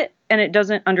overdo it and it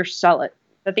doesn't undersell it.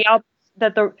 That the album,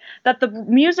 that the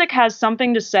music has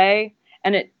something to say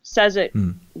and it says it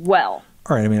well.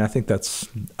 All right. I mean, I think that's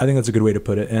a good way to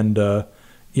put it. And,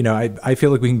 I feel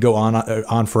like we can go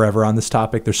on forever on this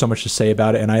topic. There's so much to say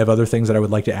about it. And I have other things that I would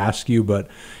like to ask you, but,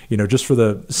 just for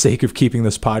the sake of keeping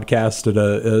this podcast at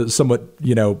a somewhat,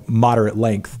 moderate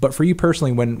length. But for you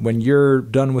personally, when you're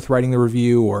done with writing the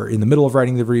review or in the middle of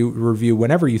writing the review,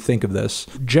 whenever you think of this,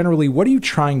 generally, what are you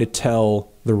trying to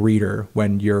tell the reader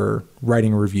when you're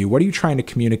writing a review? What are you trying to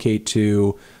communicate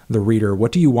to the reader?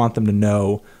 What do you want them to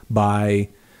know by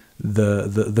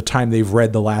the time they've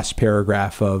read the last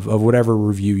paragraph of whatever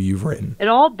review you've written? It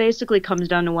all basically comes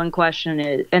down to one question,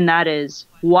 and that is,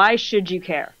 why should you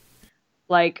care?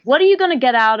 Like, what are you going to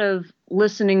get out of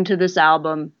listening to this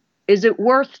album? Is it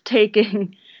worth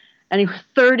taking and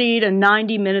 30 to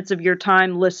 90 minutes of your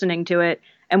time listening to it.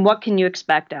 And what can you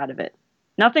expect out of it?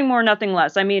 Nothing more, nothing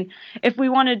less. I mean, if we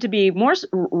wanted to be more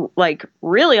like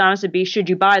really honest, it'd be, should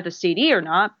you buy the CD or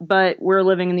not? But we're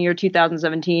living in the year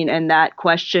 2017, and that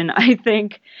question, I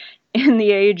think, in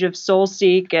the age of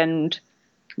Soulseek and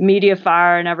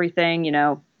Mediafire and everything, you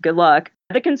know, good luck.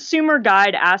 The consumer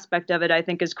guide aspect of it, I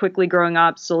think, is quickly growing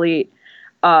obsolete.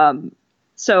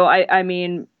 So I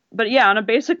mean, but yeah, on a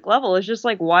basic level, it's just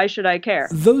like, why should I care?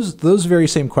 Those very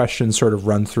same questions sort of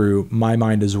run through my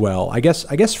mind as well. I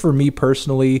guess for me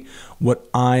personally, what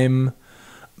I'm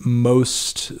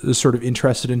most sort of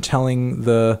interested in telling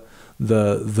the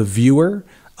viewer,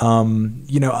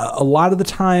 you know, a lot of the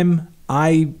time,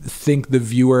 I think the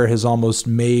viewer has almost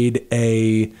made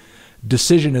a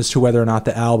decision as to whether or not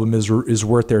the album is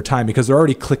worth their time because they're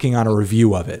already clicking on a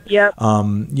review of it. Yep.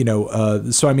 You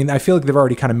know, so I mean, I feel like they've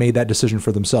already kind of made that decision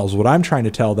for themselves. What I'm trying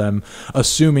to tell them,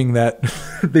 assuming that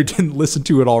they didn't listen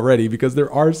to it already, because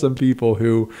there are some people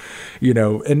who, you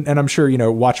know, and I'm sure, you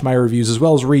know, watch my reviews as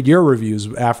well as read your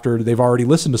reviews after they've already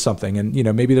listened to something. And, you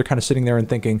know, maybe they're kind of sitting there and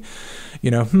thinking,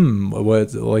 you know,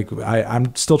 what, like,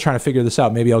 I'm still trying to figure this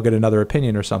out. Maybe I'll get another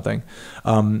opinion or something.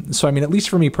 So, I mean, at least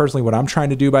for me personally, what I'm trying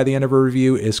to do by the end of a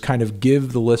review is kind of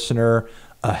give the listener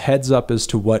a heads up as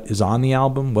to what is on the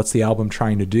album, what's the album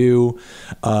trying to do,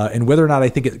 and whether or not I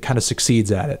think it kind of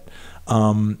succeeds at it.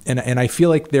 And I feel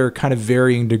like there are kind of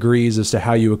varying degrees as to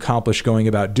how you accomplish going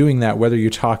about doing that, whether you're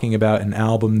talking about an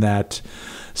album that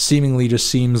seemingly just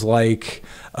seems like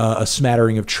a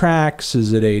smattering of tracks.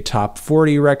 Is it a top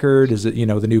 40 record? Is it, you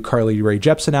know, the new Carly Rae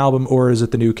Jepsen album, or is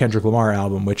it the new Kendrick Lamar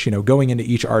album, which, you know, going into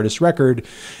each artist record,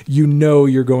 you know,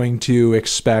 you're going to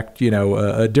expect, you know,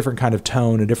 a different kind of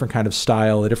tone, a different kind of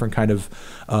style, a different kind of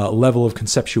level of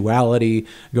conceptuality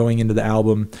going into the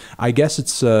album. I guess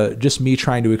it's just me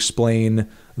trying to explain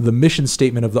the mission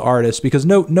statement of the artist, because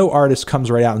no artist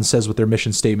comes right out and says what their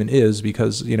mission statement is,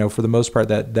 because, you know, for the most part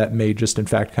that may just in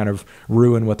fact kind of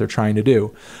ruin what they're trying to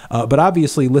do. But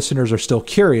obviously listeners are still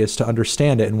curious to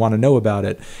understand it and want to know about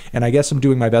it. And I guess I'm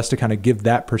doing my best to kind of give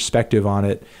that perspective on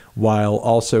it, while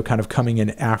also kind of coming in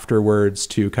afterwards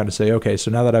to kind of say, okay,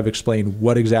 so now that I've explained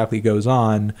what exactly goes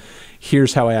on,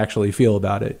 here's how I actually feel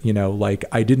about it. You know, like,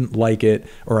 I didn't like it,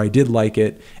 or I did like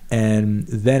it. And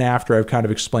then after I've kind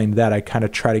of explained that, I kind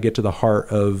of try to get to the heart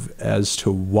of as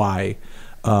to why,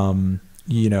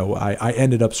 you know, I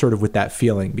ended up sort of with that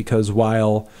feeling, because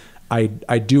while I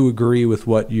do agree with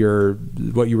what you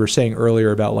were saying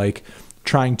earlier about, like,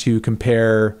 trying to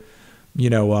compare, you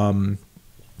know,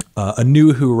 a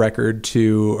new Who record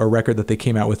to a record that they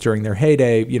came out with during their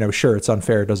heyday, you know, sure, it's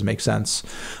unfair, it doesn't make sense.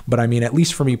 But I mean, at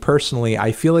least for me personally,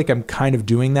 I feel like I'm kind of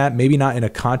doing that, maybe not in a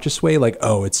conscious way, like,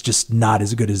 oh, it's just not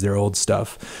as good as their old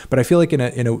stuff. But I feel like in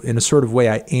a sort of way,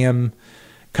 I am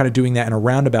kind of doing that in a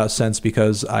roundabout sense,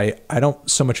 because I don't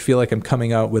so much feel like I'm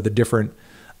coming out with a different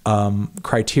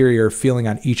criteria or feeling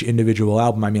on each individual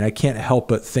album. I mean, I can't help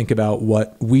but think about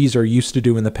what Weezer used to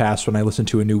do in the past when I listen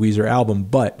to a new Weezer album,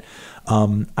 but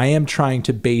I am trying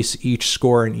to base each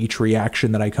score and each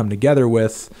reaction that I come together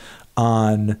with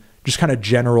on just kind of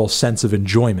general sense of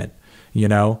enjoyment, you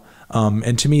know?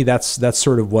 And to me, that's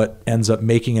sort of what ends up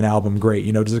making an album great.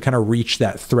 You know, does it kind of reach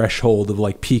that threshold of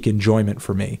like peak enjoyment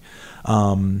for me?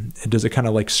 Does it kind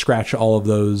of like scratch all of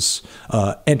those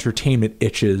entertainment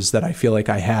itches that I feel like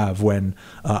I have when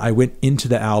I went into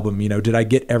the album? You know, did I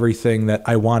get everything that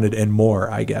I wanted and more,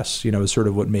 I guess, you know, is sort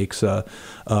of what makes a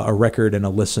record and a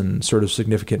listen sort of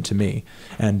significant to me.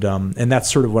 And that's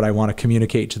sort of what I want to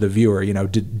communicate to the viewer. You know,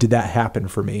 did that happen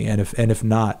for me? And if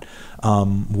not,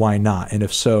 why not? And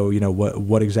if so, you know,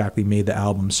 what exactly made the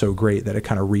album so great that it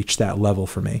kind of reached that level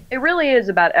for me? It really is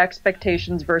about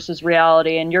expectations versus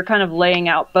reality, and you're kind of laying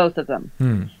out both of them.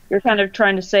 You're kind of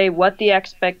trying to say what the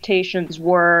expectations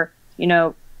were, you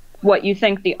know, what you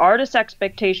think the artist's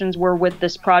expectations were with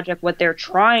this project, what they're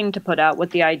trying to put out,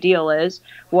 what the ideal is,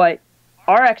 what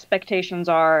our expectations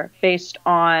are based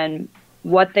on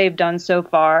what they've done so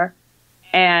far,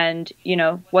 and, you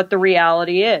know, what the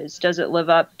reality is. Does it live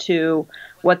up to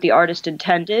what the artist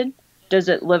intended? Does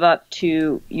it live up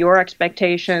to your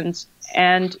expectations?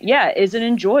 And yeah, is it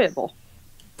enjoyable?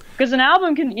 Because an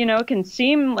album can, you know, can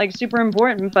seem like super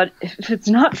important, but if it's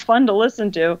not fun to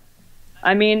listen to,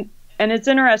 I mean, and it's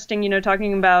interesting, you know,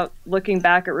 talking about looking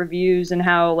back at reviews and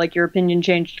how like your opinion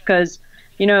changed, because,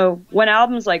 you know, when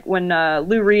albums like when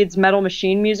Lou Reed's Metal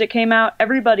Machine music came out,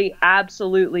 everybody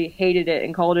absolutely hated it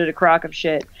and called it a crock of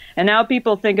shit. And now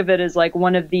people think of it as like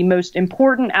one of the most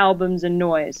important albums in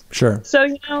noise. Sure. So,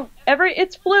 you know,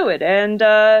 it's fluid,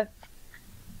 and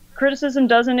criticism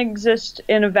doesn't exist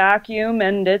in a vacuum,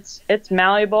 and it's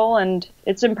malleable and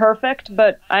it's imperfect,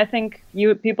 but I think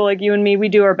people like you and me, we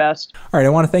do our best. All right, I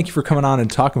want to thank you for coming on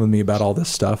and talking with me about all this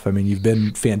stuff. I mean, you've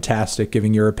been fantastic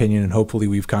giving your opinion, and hopefully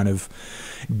we've kind of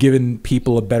given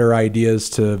people a better ideas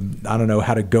to, I don't know,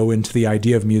 how to go into the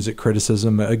idea of music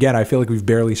criticism. Again, I feel like we've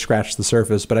barely scratched the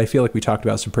surface, but I feel like we talked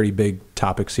about some pretty big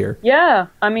topics here. Yeah,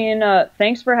 I mean,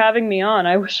 thanks for having me on.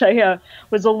 I wish I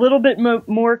was a little bit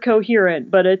more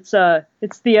coherent, but it's the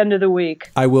end of the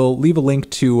week. I will leave a link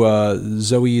to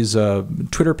Zoe's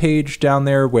Twitter page down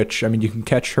there, which, I mean, you can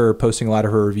catch her posting a lot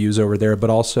of her reviews over there,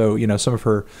 but also, you know, some of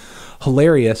her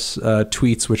hilarious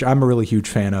tweets, which I'm a really huge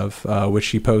fan of, which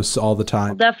she posts all the time.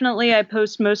 Well, definitely, I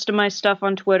post most of my stuff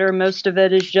on Twitter. Most of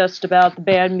it is just about the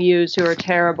band Muse, who are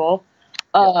terrible.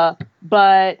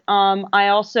 But I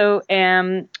also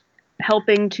am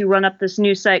helping to run up this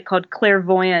new site called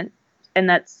Clairvoyant, and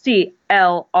that's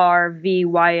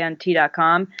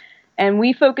CLRVYNT.com. And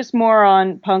we focus more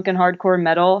on punk and hardcore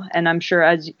metal, and I'm sure,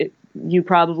 as you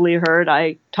probably heard,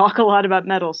 I talk a lot about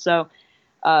metal, so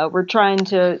we're trying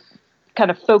to kind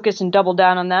of focus and double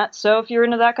down on that. So if you're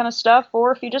into that kind of stuff,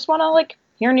 or if you just want to like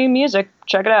hear new music,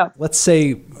 check it out. Let's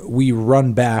say we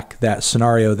run back that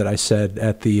scenario that I said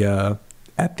at the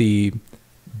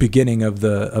beginning of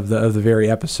the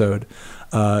very episode,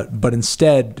 but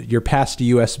instead you're past a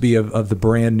USB of the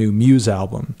brand new Muse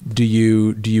album. Do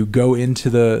you go into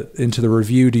the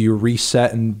review? Do you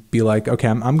reset and be like, okay,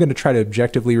 I'm going to try to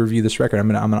objectively review this record. I'm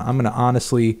going to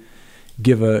honestly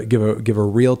give a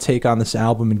real take on this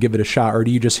album and give it a shot, or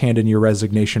do you just hand in your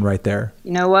resignation right there?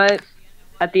 You know what?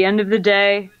 At the end of the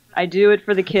day, I do it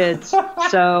for the kids.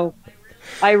 So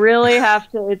I really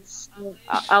have to.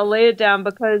 I'll lay it down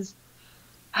because,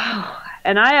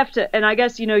 and I have to. And I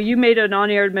guess, you know, you made an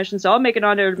on-air admission, so I'll make an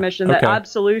on-air admission that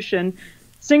Absolution,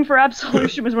 Sing for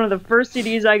Absolution was one of the first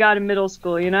CDs I got in middle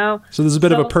school. You know. So there's a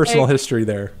bit of a personal history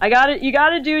there. I got it. You got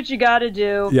to do what you got to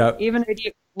do. Yeah. Even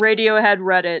Radiohead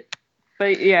read it.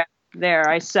 But yeah, there,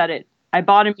 I said it. I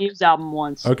bought a Muse album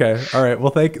once. Okay, all right. Well,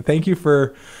 thank you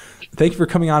for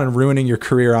coming on and ruining your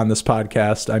career on this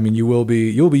podcast. I mean, you'll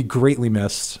be greatly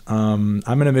missed. I'm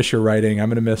gonna miss your writing. I'm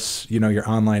gonna miss, you know, your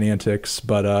online antics.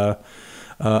 But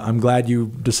I'm glad you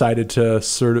decided to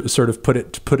sort of put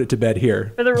it to bed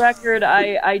here. For the record,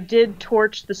 I did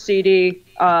torch the CD.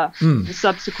 The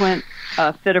subsequent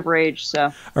fit of rage.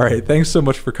 So. All right. Thanks so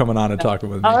much for coming on and talking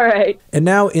with me. All right. And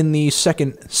now in the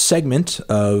second segment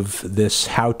of this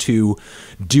How to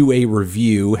Do a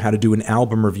Review, How to Do an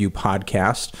Album Review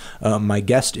podcast, my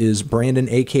guest is Brandon,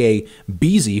 a.k.a.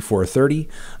 Beezy430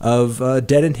 of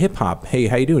Dead End Hip Hop. Hey,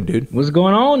 how you doing, dude? What's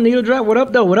going on, Needle Drop? What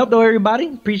up, though? What up, though, everybody?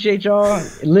 Appreciate y'all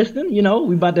listening. You know,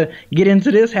 we about to get into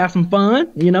this, have some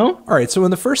fun, you know? All right. So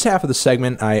in the first half of the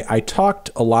segment, I talked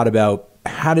a lot about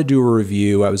how to do a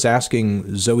review. I was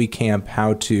asking Zoe Camp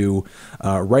how to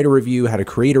write a review, how to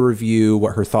create a review,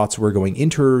 what her thoughts were going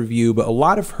into a review, but a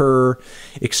lot of her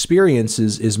experience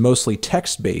is mostly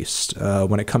text-based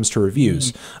when it comes to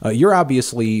reviews. You're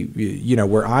obviously, you know,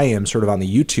 where I am sort of on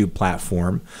the YouTube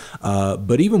platform,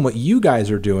 but even what you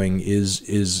guys are doing is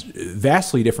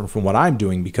vastly different from what I'm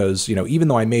doing because, you know, even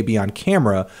though I may be on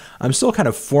camera, I'm still kind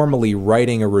of formally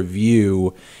writing a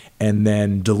review and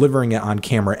then delivering it on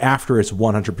camera after it's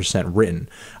 100% written.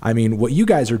 I mean, what you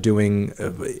guys are doing,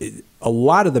 a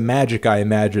lot of the magic, I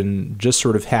imagine, just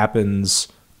sort of happens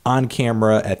on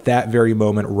camera at that very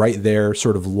moment, right there,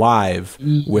 sort of live,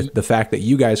 with the fact that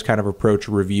you guys kind of approach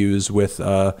reviews with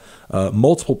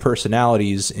multiple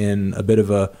personalities in a bit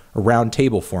of a round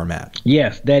table format.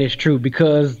 Yes, that is true,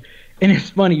 because, and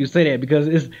it's funny you say that, because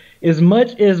it's as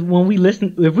much as when we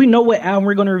listen, if we know what album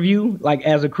we're going to review, like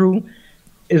as a crew,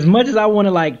 as much as I want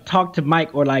to like talk to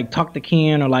Mike or like talk to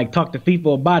Ken or like talk to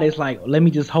people about it, it's like, let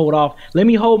me just hold off. Let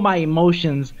me hold my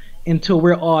emotions until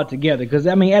we're all together. Because,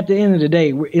 I mean, at the end of the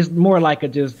day, it's more like a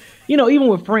just, you know, even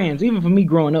with friends, even for me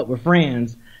growing up with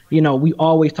friends, you know, we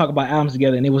always talk about albums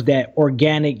together. And it was that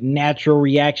organic, natural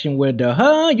reaction with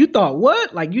the, you thought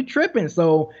what? Like, you tripping.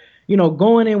 So, you know,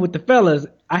 going in with the fellas,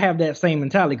 I have that same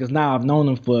mentality because now I've known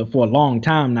them for a long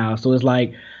time now. So it's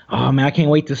like, oh man, I can't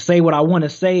wait to say what I want to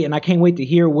say, and I can't wait to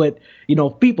hear what, you know,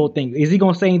 people think. Is he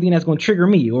gonna say anything that's gonna trigger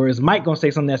me, or is Mike gonna say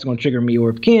something that's gonna trigger me, or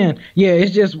if Ken? Yeah,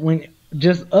 it's just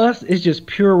just us. It's just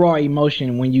pure raw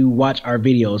emotion when you watch our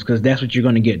videos, because that's what you're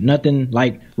gonna get. Nothing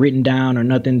like written down or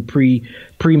nothing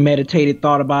premeditated,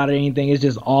 thought about it, anything. It's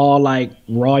just all like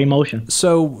raw emotion.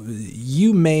 So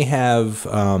you may have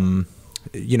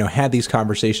you know, had these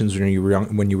conversations when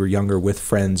you were younger with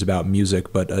friends about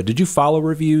music, but did you follow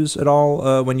reviews at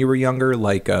all when you were younger?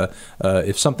 Like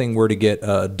if something were to get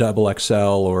a double XL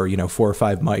or, you know, 4 or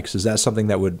 5 mics, is that something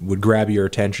that would grab your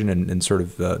attention and sort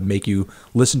of make you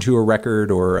listen to a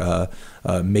record, or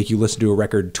make you listen to a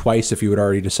record twice if you had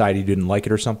already decided you didn't like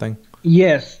it or something?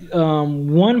 Yes,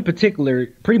 one particular,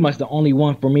 pretty much the only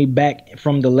one for me back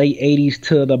from the late 80s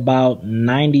to about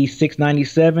 96,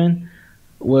 97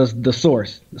 was The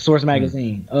Source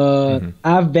magazine.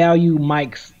 I value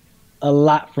mics a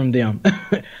lot from them.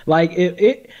 Like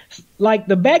like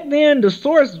the back then, The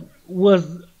Source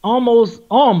was almost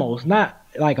not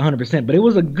like 100%, but it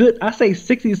was a good, I say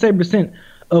 60 to 70%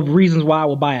 of reasons why I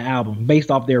would buy an album based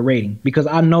off their rating, because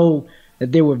I know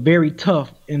that they were very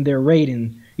tough in their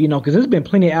rating. You know, because there's been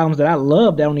plenty of albums that I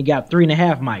love that only got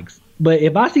 3.5 mics. But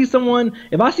if I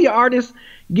see an artist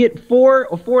get 4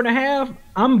 or 4.5,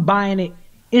 I'm buying it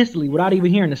instantly without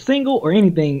even hearing a single or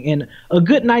anything. And a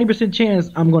good 90%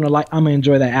 chance I'm gonna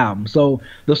enjoy that album. So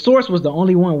The Source was the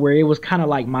only one where it was kind of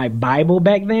like my Bible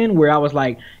back then, where I was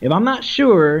like, if I'm not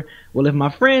sure, well, if my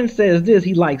friend says this,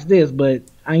 he likes this, but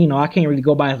I can't really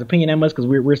go by his opinion that much because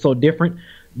we're so different.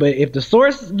 But if The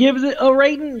Source gives it a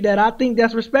rating that I think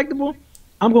that's respectable,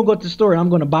 I'm going to go to the store and I'm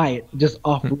going to buy it just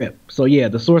off rip. So yeah,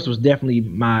 The Source was definitely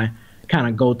my kind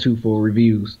of go-to for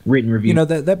reviews, written reviews. You know,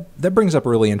 that brings up a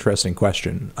really interesting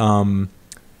question.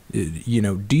 You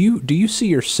know, do you see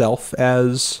yourself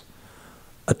as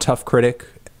a tough critic,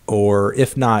 or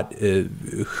if not,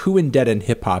 who in Dead End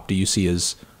Hip Hop do you see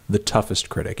as the toughest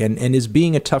critic? And is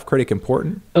being a tough critic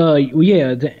important?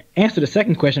 Yeah, to answer the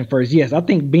second question first, yes, I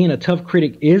think being a tough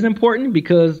critic is important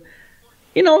because,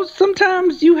 you know,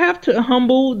 sometimes you have to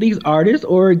humble these artists,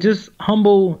 or just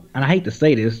humble, and I hate to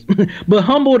say this, but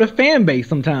humble the fan base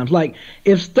sometimes. Like,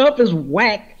 if stuff is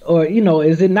whack, or, you know,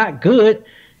 is it not good,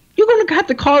 you're going to have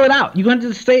to call it out. You're going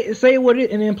to just say what it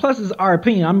is. And then plus it's our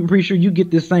opinion. I'm pretty sure you get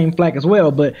this same flack as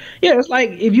well. But yeah, it's like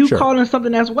if you calling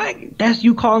something that's whack, that's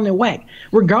you calling it whack.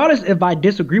 Regardless if I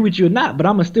disagree with you or not, but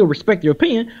I'm going to still respect your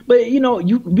opinion. But, you know,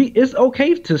 it's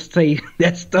okay to say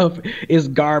that stuff is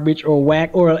garbage or whack,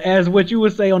 or as what you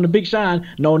would say on The Big Shine,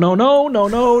 no.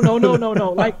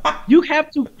 Like, you have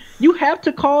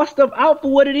to call stuff out for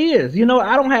what it is. You know,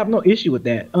 I don't have no issue with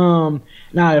that.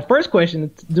 Now, the first question,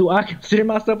 do I consider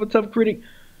myself a tough critic?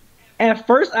 At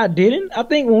first, I didn't. I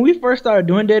think when we first started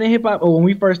doing Dead End Hip Hop, or when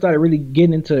we first started really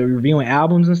getting into reviewing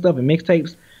albums and stuff and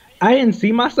mixtapes, I didn't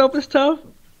see myself as tough.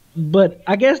 But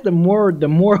I guess the more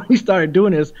we started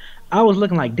doing this, I was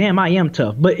looking like, damn, I am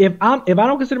tough. But if I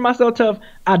don't consider myself tough,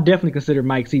 I definitely consider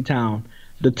Mike Seatown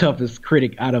the toughest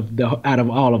critic out of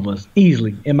all of us,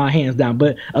 easily, in my hands down.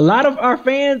 But a lot of our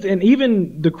fans and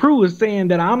even the crew is saying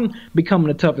that I'm becoming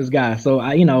the toughest guy. So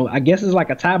I guess it's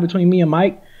like a tie between me and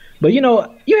Mike. But you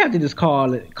have to just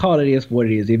call it is what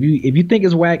it is. If you think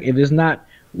it's whack, if it's not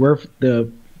worth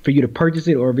for you to purchase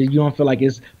it, or if you don't feel like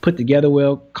it's put together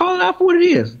well, call it out for what it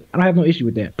is. I don't have no issue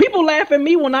with that. People laugh at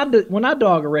me when I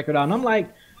dog a record out, and I'm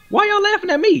like, why y'all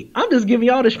laughing at me? I'm just giving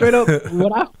y'all the straight up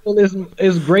what I feel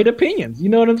is great opinions. You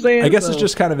know what I'm saying? I guess it's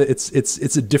just kind of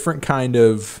it's a different kind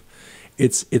of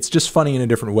it's just funny in a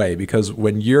different way, because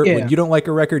when you don't like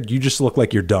a record, you just look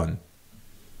like you're done.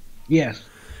 Yes.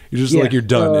 You just look like you're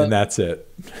done, and that's it.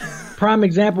 Prime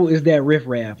example is that Riff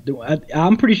Raff.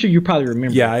 I'm pretty sure you probably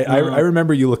remember. Yeah, I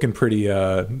remember you looking pretty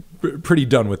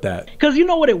done with that. Because you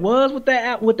know what it was with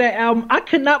that album? I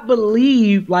could not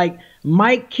believe like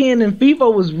Mike, Ken, and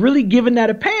FIFO was really giving that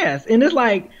a pass. And it's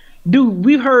like, dude,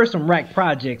 we've heard some rap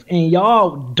projects and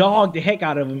y'all dogged the heck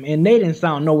out of them, and they didn't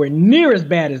sound nowhere near as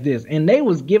bad as this, and they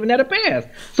was giving that a pass.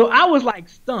 So I was like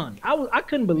stunned. I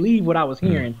couldn't believe what I was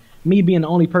hearing. Me being the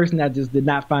only person that just did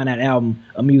not find that album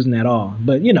amusing at all.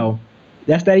 But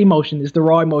that's that emotion. It's the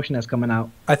raw emotion that's coming out.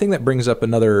 I think that brings up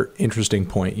another interesting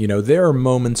point. There are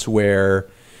moments where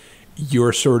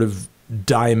you're sort of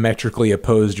diametrically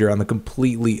opposed. You're on the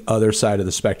completely other side of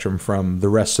the spectrum from the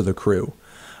rest of the crew.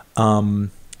 In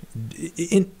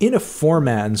a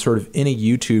format and sort of in a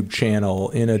YouTube channel,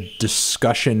 in a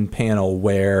discussion panel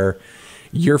where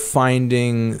you're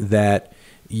finding that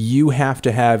you have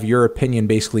to have your opinion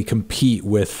basically compete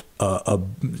with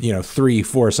 3,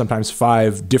 4, sometimes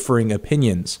 5 differing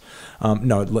opinions.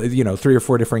 3 or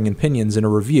 4 differing opinions in a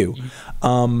review.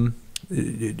 How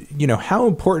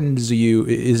important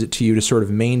is it to you to sort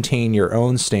of maintain your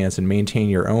own stance and maintain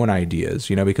your own ideas?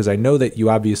 Because I know that you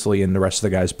obviously and the rest of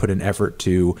the guys put an effort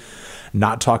to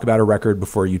not talk about a record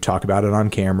before you talk about it on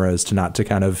cameras, to not to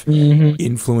kind of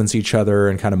influence each other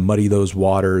and kind of muddy those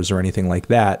waters or anything like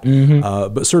that.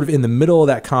 But sort of in the middle of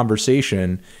that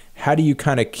conversation, how do you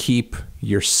kind of keep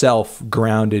yourself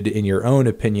grounded in your own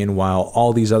opinion while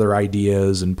all these other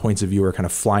ideas and points of view are kind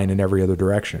of flying in every other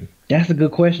direction? That's a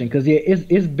good question, because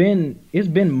it's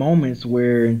been moments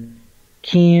where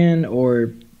Ken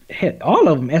or all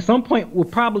of them at some point will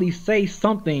probably say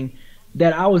something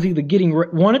that I was either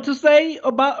wanted to say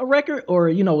about a record or,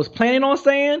 you know, was planning on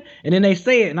saying, and then they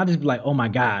say it and I just be like, oh my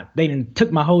God, they done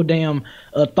took my whole damn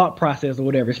thought process or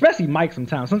whatever. Especially Mike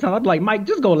sometimes. I'd be like, Mike,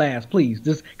 just go last, please.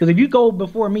 Just because if you go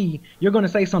before me, you're going to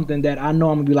say something that I know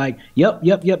I'm going to be like, yep.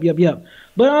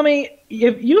 But I mean,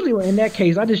 usually in that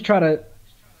case, I just try to,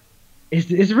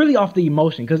 it's really off the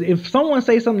emotion. Because if someone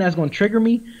says something that's going to trigger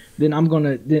me, then I'm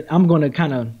going to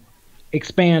kind of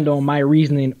expand on my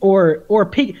reasoning or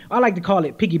I like to call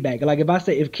it piggyback. Like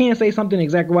if Ken say something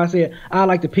exactly what I said, I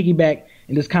like to piggyback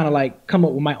and just kind of like come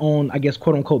up with my own, I guess,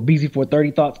 quote unquote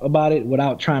Beezy430 thoughts about it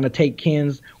without trying to take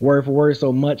Ken's word for word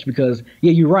so much, because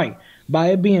yeah, you're right. By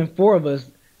it being four of us,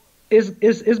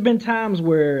 it's been times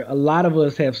where a lot of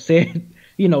us have said,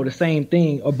 you know, the same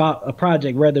thing about a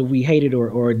project, whether we hated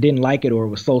or didn't like it or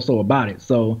was so about it.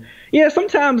 So yeah,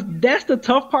 sometimes that's the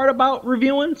tough part about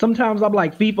reviewing. Sometimes I'm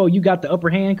like, FIFO, you got the upper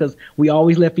hand, because we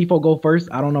always let FIFO go first.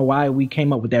 I don't know why we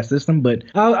came up with that system, but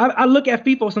I look at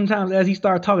FIFO sometimes as he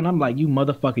started talking. I'm like, you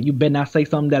motherfucker, you better not say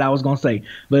something that I was gonna say.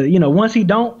 But you know, once he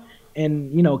don't,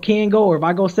 and you know, Ken go, or if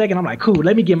I go second, I'm like, cool,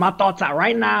 let me get my thoughts out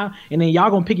right now, and then y'all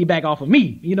gonna piggyback off of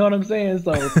me. You know what I'm saying?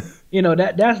 So you know,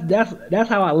 that's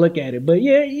how I look at it. But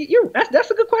yeah, that's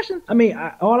a good question. I mean,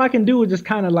 all I can do is just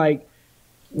kind of like,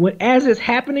 as it's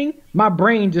happening, my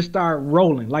brain just start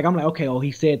rolling. Like I'm like, okay, oh,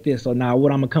 he said this, so now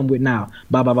what I'm gonna come with now?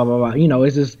 Blah blah blah blah blah. You know,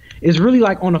 it's really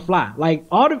like on the fly. Like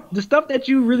all the stuff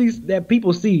that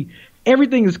people see,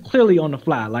 everything is clearly on the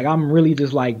fly. Like I'm really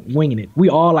just like winging it. We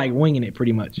all like winging it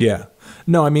pretty much. Yeah.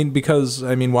 No, I mean, because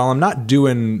I mean, while I'm not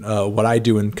doing what I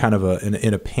do in kind of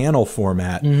in a panel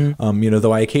format, you know,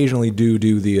 though I occasionally do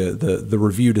the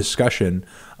review discussion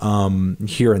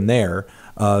here and there,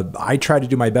 I try to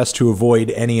do my best to avoid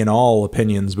any and all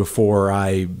opinions before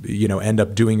I, you know, end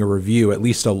up doing a review, at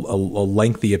least a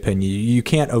lengthy opinion. You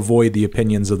can't avoid the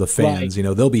opinions of the fans. Right. You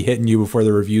know, they'll be hitting you before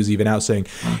the review's even out saying,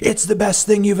 it's the best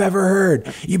thing you've ever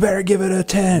heard. You better give it a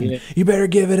 10. Yeah. You better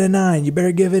give it a 9. You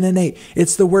better give it an 8.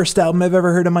 It's the worst album I've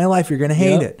ever heard in my life. You're going to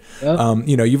hate it. Yep.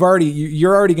 You know, you're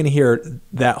already going to hear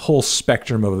that whole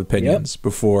spectrum of opinions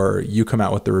before you come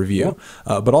out with the review.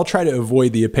 But I'll try to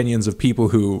avoid the opinions of people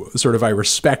who sort of I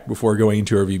respect before going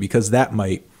into a review, because that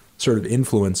might sort of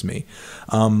influence me.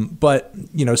 But,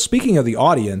 you know, speaking of the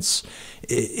audience,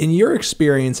 in your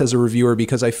experience as a reviewer,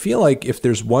 because I feel like if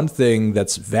there's one thing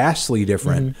that's vastly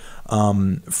different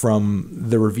from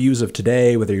the reviews of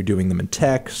today, whether you're doing them in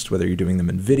text, whether you're doing them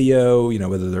in video, you know,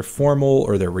 whether they're formal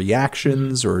or they're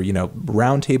reactions or, you know,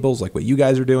 roundtables like what you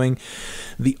guys are doing,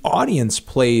 the audience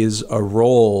plays a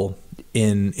role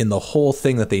in the whole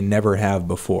thing that they never have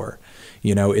before.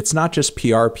 You know, it's not just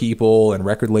PR people and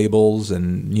record labels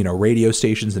and, you know, radio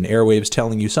stations and airwaves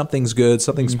telling you something's good,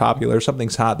 something's popular,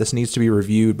 something's hot, this needs to be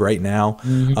reviewed right now.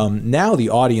 Now the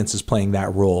audience is playing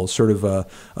that role, sort of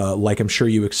like I'm sure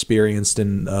you experienced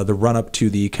in the run-up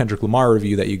to the Kendrick Lamar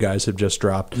review that you guys have just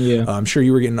dropped. I'm sure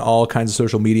you were getting all kinds of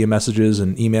social media messages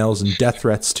and emails and death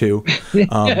threats too. You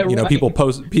know,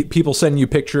 people sending you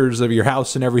pictures of your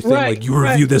house and everything, like, you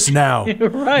review this now.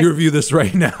 You review this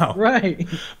right now.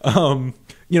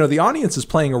 You know, the audience is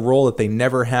playing a role that they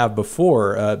never have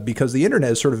before because the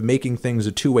internet is sort of making things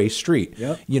a two-way street.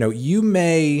 You know, you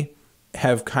may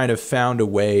have kind of found a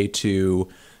way to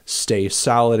stay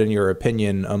solid in your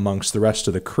opinion amongst the rest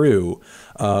of the crew,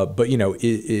 but, you know,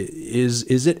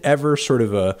 is it ever sort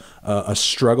of a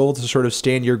struggle to sort of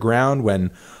stand your ground when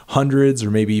hundreds or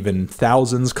maybe even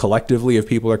thousands collectively of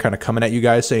people are kind of coming at you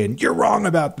guys saying, you're wrong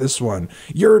about this one,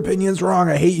 your opinion's wrong,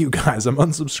 I hate you guys, I'm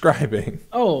unsubscribing?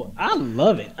 Oh, I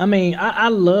love it. I mean, I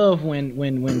love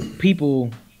when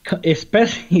people,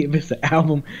 especially if it's an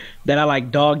album that I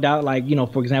like dogged out, like, you know,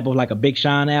 for example, like a Big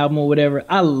Sean album or whatever.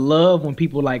 I love when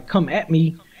people like come at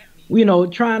me, you know,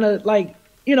 trying to like,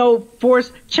 you know,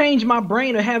 change my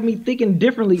brain or have me thinking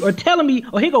differently or telling me,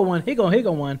 oh, here go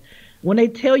one. When they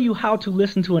tell you how to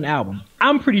listen to an album,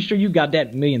 I'm pretty sure you got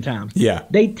that a million times.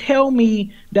 They tell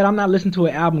me that I'm not listening to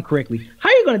an album correctly. How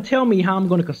are you going to tell me how I'm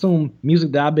going to consume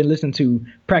music that I've been listening to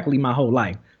practically my whole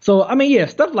life? So, I mean, yeah,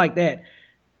 stuff like that.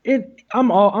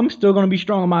 I'm still going to be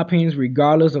strong on my opinions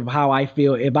regardless of how I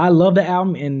feel. If I love the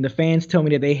album and the fans tell me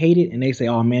that they hate it and they say,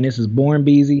 oh, man, this is boring,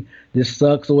 Beezy, this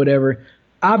sucks or whatever,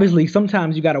 obviously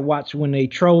sometimes you got to watch when they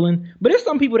trolling, but there's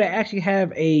some people that actually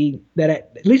have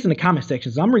at least in the comment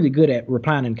sections. I'm really good at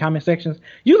replying in comment sections.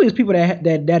 Usually it's people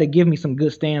that'll give me some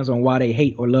good stands on why they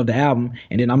hate or love the album,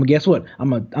 and then I'm gonna guess what, I'm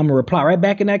gonna reply right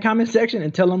back in that comment section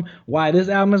and tell them why this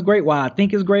album is great, why I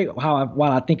think it's great, why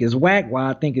I think it's whack, why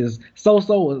I think is so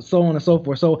on and so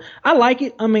forth. So I like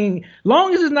it. I mean,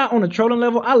 long as it's not on a trolling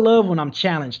level, I love when I'm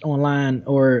challenged online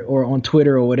or on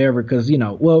Twitter or whatever, because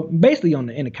well, basically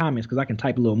in the comments, because I can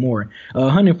type a little more.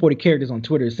 140 characters on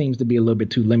Twitter seems to be a little bit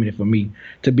too limited for me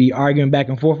to be arguing back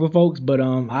and forth with folks. But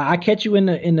I catch you in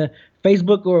the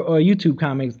Facebook or YouTube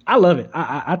comments. I love it.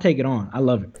 I take it on. I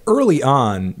love it. Early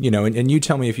on, and you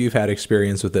tell me if you've had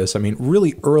experience with this. I mean,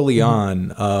 really early on,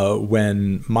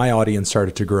 when my audience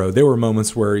started to grow, there were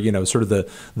moments where, sort of the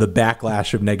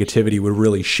backlash of negativity would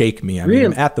really shake me. I mean,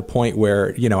 I'm at the point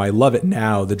where, I love it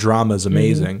now. The drama is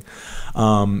amazing.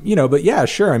 But yeah,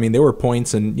 sure. I mean, there were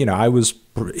points, and, I was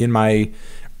in my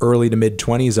early to mid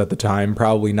 20s at the time,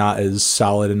 probably not as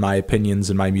solid in my opinions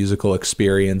and my musical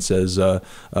experience as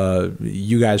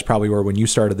you guys probably were when you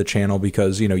started the channel,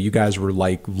 because you guys were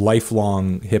like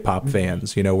lifelong hip hop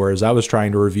fans, whereas I was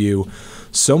trying to review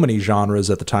so many genres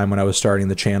at the time when I was starting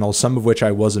the channel, some of which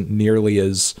I wasn't nearly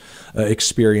as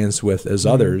experienced with as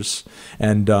others.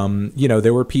 And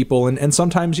there were people, and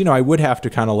sometimes I would have to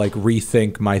kind of like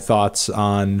rethink my thoughts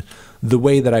on the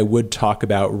way that I would talk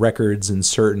about records in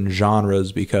certain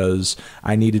genres, because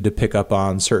I needed to pick up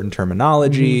on certain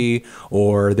terminology,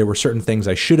 or there were certain things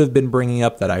I should have been bringing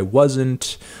up that I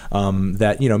wasn't,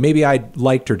 that, maybe I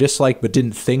liked or disliked, but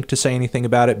didn't think to say anything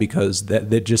about it because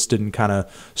that just didn't kind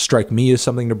of strike me as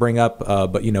something to bring up.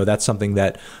 But, that's something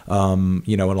that, an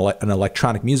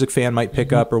electronic music fan might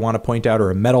pick up or want to point out, or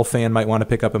a metal fan might want to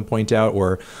pick up and point out,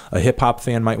 or a hip hop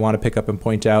fan might want to pick up and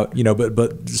point out,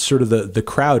 but sort of the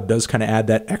crowd does kind of add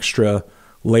that extra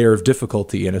layer of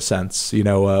difficulty in a sense,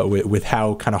 with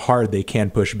how kind of hard they can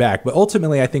push back. But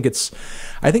ultimately, I think it's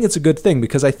a good thing,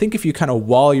 because I think if you kind of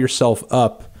wall yourself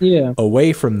up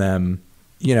away from them,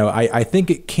 I think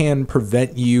it can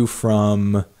prevent you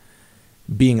from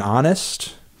being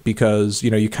honest, because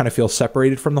you kind of feel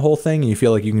separated from the whole thing, and you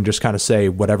feel like you can just kind of say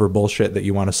whatever bullshit that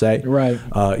you want to say, right?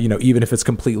 Even if it's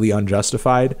completely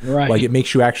unjustified, right? Like, it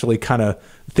makes you actually kind of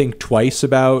think twice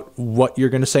about what you're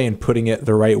going to say and putting it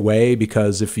the right way.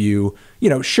 Because if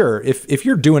sure, if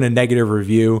you're doing a negative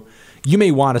review, you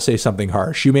may want to say something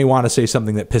harsh. You may want to say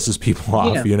something that pisses people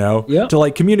off, to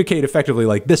like communicate effectively,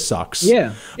 like, this sucks.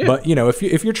 Yeah. But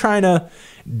if you're trying to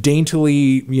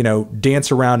daintily,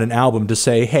 dance around an album to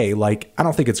say, hey, like, I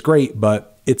don't think it's great,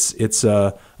 but it's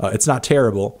not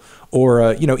terrible.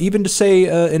 Or, even to say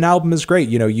an album is great,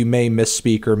 you may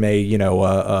misspeak or may,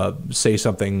 say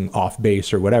something off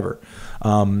base or whatever.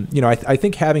 I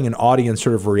think having an audience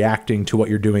sort of reacting to what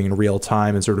you're doing in real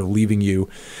time and sort of leaving you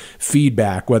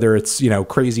feedback, whether it's,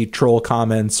 crazy troll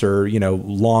comments or,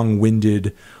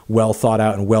 long-winded, well thought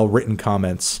out and well-written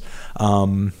comments,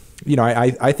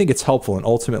 I think it's helpful and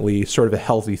ultimately sort of a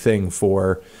healthy thing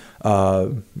for,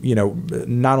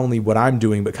 not only what I'm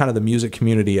doing, but kind of the music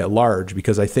community at large.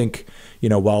 Because I think,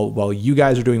 while you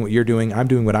guys are doing what you're doing, I'm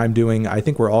doing what I'm doing, I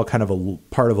think we're all kind of a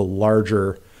part of a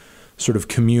larger sort of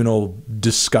communal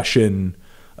discussion,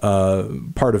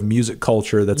 part of music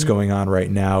culture that's going on right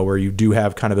now, where you do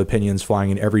have kind of opinions flying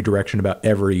in every direction about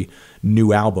every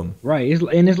new album. Right.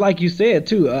 It's like you said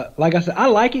too, like I said, I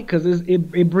like it because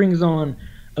it brings on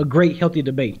a great healthy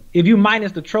debate. If you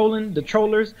minus the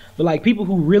trollers, but like people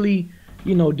who really,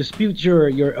 dispute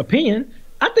your opinion,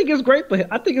 I think it's great. But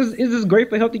I think it's great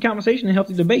for healthy conversation and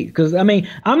healthy debate. Because I mean,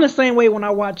 I'm the same way when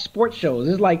I watch sports shows.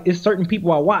 It's like it's certain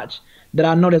people I watch that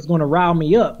I know that's going to rile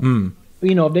me up. If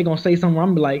they're going to say something, I'm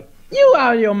gonna be like, you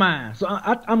out of your mind. So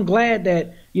I'm glad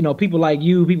that people like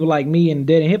you, people like me, and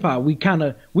Dead and Hip Hop,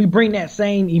 we bring that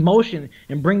same emotion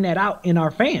and bring that out in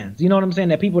our fans. You know what I'm saying?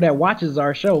 That people that watches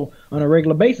our show on a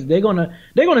regular basis, they're gonna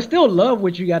still love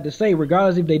what you got to say,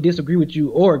 regardless if they disagree with you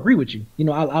or agree with you.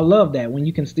 I love that when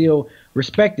you can still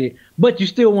respect it, but you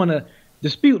still want to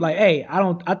dispute, like, hey,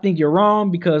 I think you're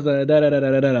wrong because da da da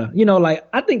da da da. Like,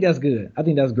 I think that's good. I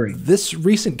think that's great. This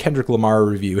recent Kendrick Lamar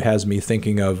review has me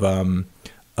thinking of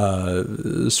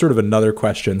sort of another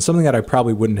question, something that I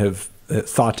probably wouldn't have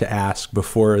thought to ask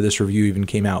before this review even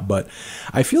came out. But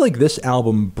I feel like this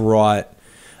album brought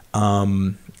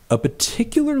a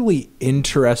particularly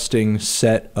interesting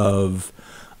set of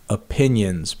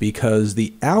opinions, because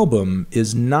the album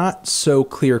is not so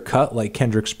clear cut like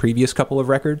Kendrick's previous couple of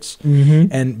records.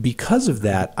 And because of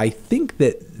that, I think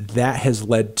that has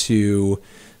led to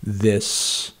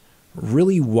this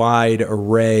really wide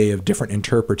array of different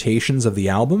interpretations of the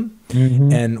album.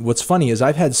 And what's funny is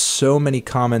I've had so many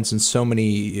comments and so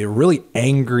many really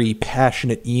angry,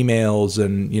 passionate emails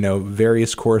and, you know,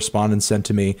 various correspondence sent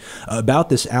to me about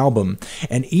this album.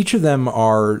 And each of them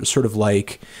are sort of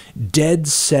like dead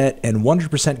set and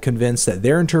 100% convinced that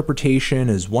their interpretation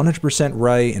is 100%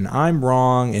 right and I'm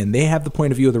wrong and they have the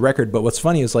point of view of the record. But what's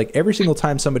funny is like every single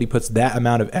time somebody puts that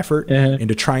amount of effort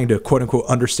into trying to quote unquote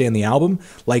understand the album,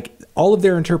 like all of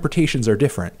their interpretations are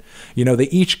different. You know, they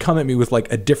each come at me with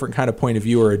like a different kind of point of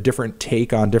view or a different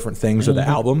take on different things of the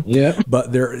album.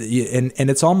 But they're, and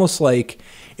it's almost like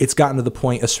it's gotten to the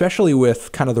point, especially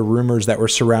with kind of the rumors that were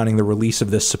surrounding the release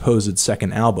of this supposed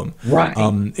second album.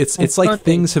 It's like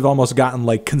things have almost gotten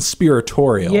like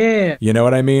conspiratorial. You know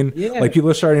what I mean? Like people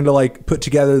are starting to like put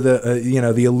together the, you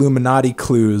know, the Illuminati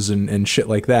clues and shit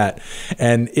like that.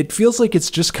 And it feels like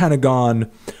it's just kind of gone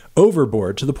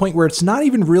overboard to the point where it's not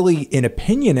even really an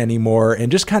opinion anymore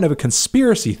and just kind of a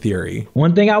conspiracy theory.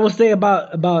 One thing I would say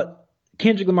about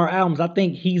Kendrick Lamar albums, I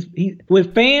think he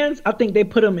with fans, I think they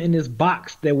put him in this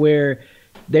box that where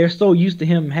they're so used to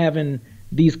him having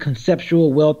these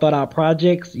conceptual, well thought out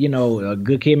projects, you know,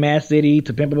 Good Kid, Mad City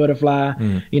to Pimp a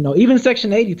Butterfly, you know, even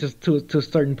Section 80 to a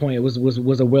certain point, it was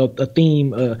a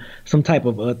theme, some type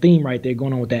of a theme right there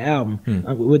going on with that album,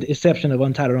 with the exception of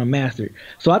Untitled Unmastered.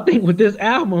 So I think with this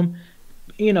album,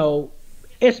 you know,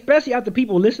 especially after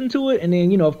people listen to it, and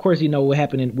then, you know, of course, you know what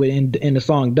happened in the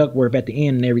song Duckworth at the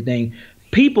end and everything,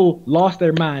 people lost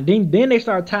their mind. Then they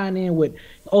started tying in with,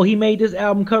 oh, he made this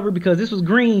album cover because this was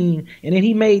green, and then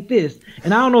he made this.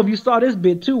 And I don't know if you saw this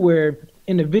bit too, where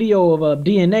in the video of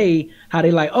DNA, how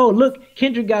they like, oh, look,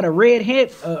 Kendrick got a red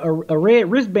head, a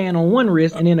red wristband on one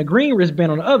wrist, and then a green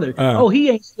wristband on the other. Oh, he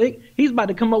ain't slick. He's about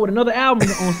to come up with another album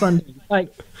on Sunday.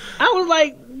 Like, I was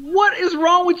like, what is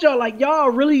wrong with y'all? Like, y'all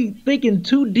are really thinking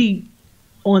too deep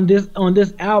on this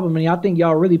album, and I think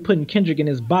y'all really putting Kendrick in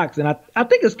his box, and I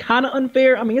think it's kind of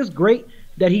unfair. I mean, it's great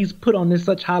that he's put on this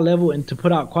such high level and to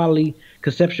put out quality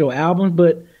conceptual albums,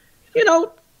 but you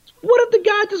know, what if the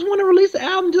guy just want to release an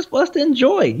album just for us to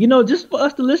enjoy, you know, just for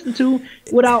us to listen to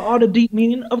without all the deep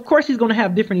meaning? Of course he's going to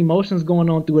have different emotions going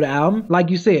on through the album. Like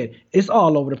you said, it's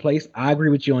all over the place. I agree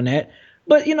with you on that.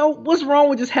 But, you know, what's wrong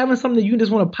with just having something that you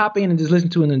just want to pop in and just listen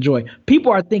to and enjoy?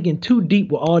 People are thinking too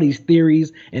deep with all these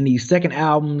theories and these second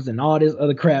albums and all this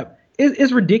other crap.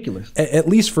 It's ridiculous. At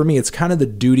least for me, it's kind of the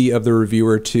duty of the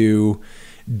reviewer to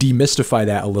demystify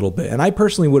that a little bit. And I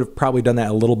personally would have probably done that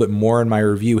a little bit more in my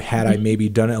review had I maybe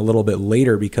done it a little bit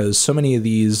later, because so many of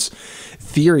these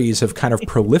theories have kind of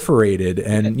proliferated.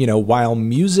 And, you know, while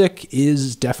music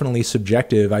is definitely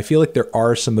subjective, I feel like there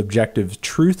are some objective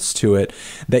truths to it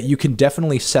that you can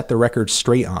definitely set the record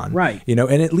straight on. Right. You know,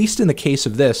 and at least in the case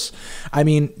of this, I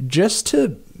mean, just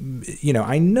to, you know,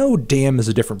 I know Damn is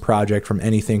a different project from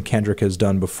anything Kendrick has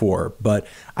done before, but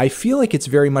I feel like it's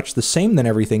very much the same than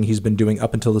everything he's been doing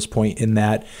up until this point, in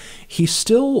that he's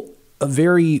still a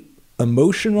very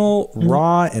emotional,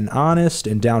 raw and honest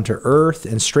and down to earth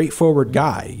and straightforward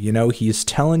guy. You know, he's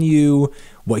telling you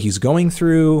what he's going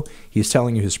through. He's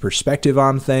telling you his perspective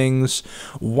on things.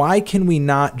 Why can we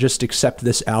not just accept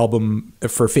this album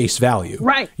for face value?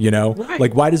 Right. You know,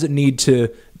 like, why does it need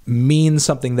to mean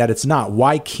something that it's not?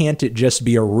 Why can't it just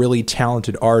be a really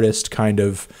talented artist kind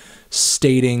of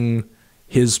stating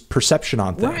his perception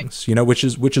on things, you know, which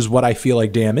is what I feel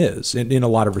like Damn is in a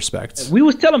lot of respects. We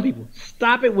was telling people,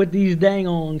 stop it with these dang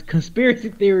on conspiracy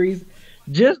theories.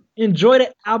 Just enjoy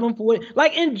the album for it.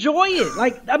 Like, enjoy it.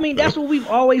 Like, I mean, that's what we've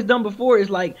always done before. It's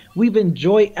like, we've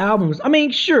enjoyed albums. I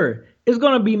mean, sure, it's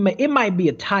going to be, it might be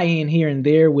a tie-in here and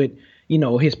there with, you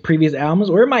know, his previous albums,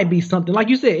 or it might be something, like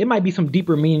you said, it might be some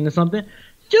deeper meaning to something.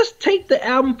 Just take the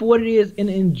album for what it is and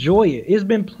enjoy it. There's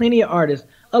been plenty of artists,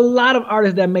 a lot of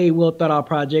artists that made well thought out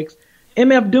projects.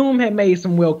 MF Doom had made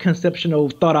some well conceptual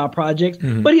thought out projects,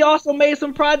 but he also made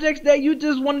some projects that you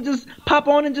just want to just pop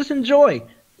on and just enjoy.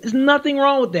 There's nothing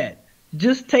wrong with that.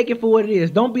 Just take it for what it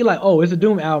is. Don't be like, oh, it's a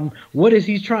Doom album. What is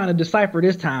he trying to decipher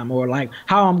this time? Or like,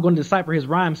 how I'm going to decipher his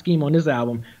rhyme scheme on this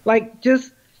album. Like,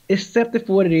 just accept it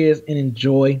for what it is and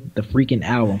enjoy the freaking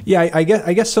album. Yeah, I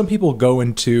guess some people go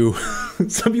into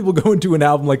an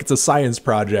album like it's a science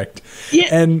project. Yeah,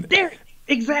 and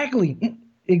exactly.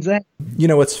 You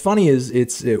know, what's funny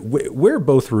is we're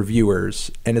both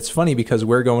reviewers, and it's funny because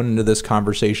we're going into this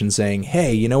conversation saying,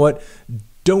 hey, you know what?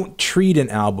 Don't treat an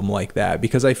album like that,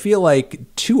 because I feel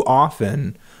like too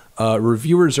often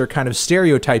reviewers are kind of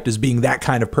stereotyped as being that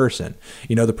kind of person.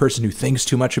 You know, the person who thinks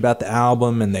too much about the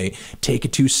album and they take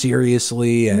it too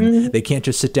seriously and they can't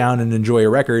just sit down and enjoy a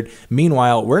record.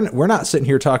 Meanwhile, we're not sitting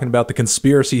here talking about the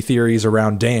conspiracy theories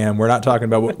around Damn. We're not talking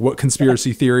about what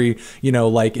conspiracy theory, you know,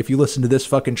 like if you listen to this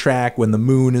fucking track when the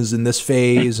moon is in this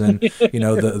phase and, you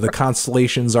know, the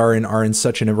constellations are in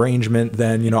such an arrangement,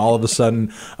 then, you know, all of a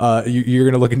sudden you're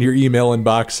going to look into your email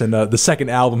inbox and the second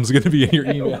album's going to be in your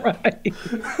email.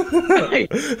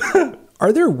 Right.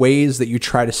 Are there ways that you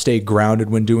try to stay grounded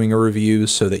when doing a review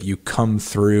so that you come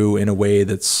through in a way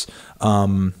that's,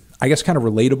 I guess, kind of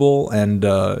relatable and,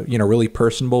 you know, really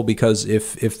personable? Because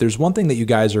if there's one thing that you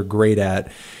guys are great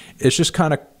at, it's just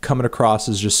kind of coming across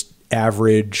as just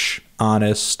average,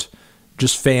 honest,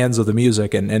 just fans of the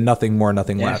music and nothing more,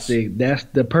 nothing less. That's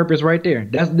the purpose right there.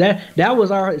 That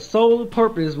was our sole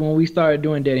purpose when we started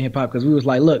doing Dead End Hip Hop, because we was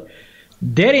like, look,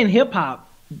 Dead End Hip Hop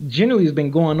generally has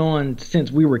been going on since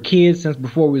we were kids, since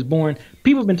before we was born.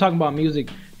 People have been talking about music.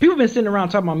 People have been sitting around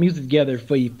talking about music together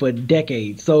for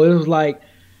decades. So it was like,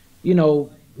 you know,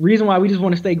 reason why we just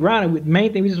want to stay grounded.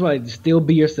 Main thing, we just want to still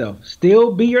be yourself.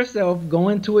 Still be yourself. Go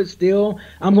into it.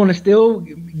 I'm going to still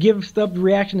give stuff the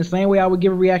reaction the same way I would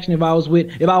give a reaction if I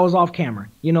was off camera.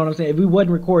 You know what I'm saying? If we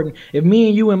wasn't recording, if me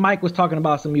and you and Mike was talking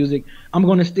about some music, I'm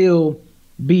going to still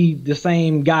be the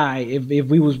same guy if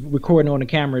we was recording on the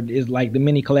camera, is like the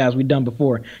mini collabs we done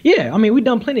before. Yeah, I mean, we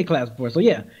done plenty of collabs before, so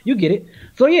yeah, you get it.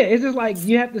 So yeah, it's just like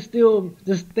you have to still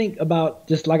just think about,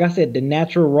 just like I said, the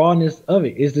natural rawness of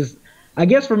it. Is just, I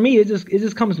guess for me, it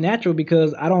just comes natural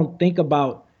because I don't think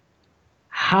about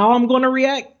how I'm going to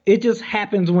react. It just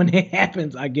happens when it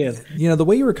happens, I guess. You know, the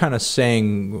way you were kind of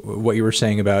saying what you were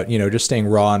saying about, you know, just staying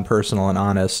raw and personal and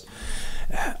honest,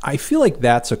 I feel like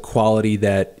that's a quality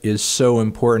that is so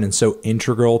important and so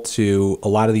integral to a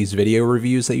lot of these video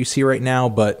reviews that you see right now.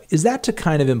 But is that to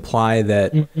kind of imply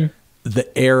that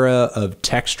the era of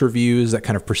text reviews that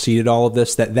kind of preceded all of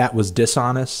this, that was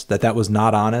dishonest, that was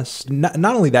not honest?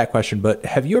 Not only that question, but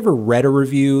have you ever read a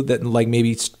review that like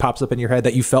maybe pops up in your head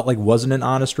that you felt like wasn't an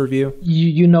honest review?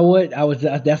 You know what?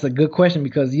 That's a good question,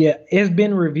 because yeah, it's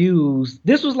been reviews.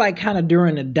 This was like kind of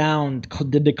during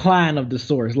the decline of the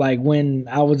source, like when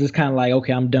I was just kind of like,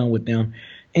 okay, I'm done with them.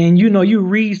 And you know, you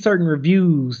read certain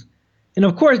reviews, and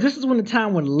of course, this is when the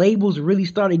time when labels really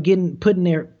started putting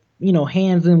their, you know,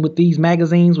 hands in with these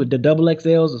magazines, with the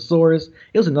XXLs, the Source.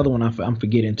 It was another one I'm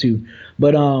forgetting too.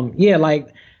 But yeah, like,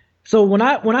 so when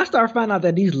I started finding out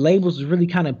that these labels was really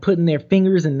kind of putting their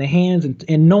fingers in the hands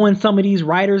and knowing some of these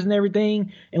writers and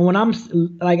everything, and when I'm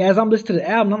like, as I'm listening to the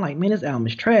album, I'm like, man, this album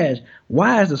is trash.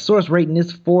 Why is the Source rating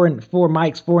this 4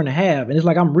 mics 4.5? And it's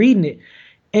like, I'm reading it,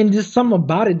 and just something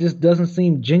about it just doesn't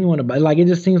seem genuine about it. Like, it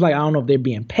just seems like, I don't know if they're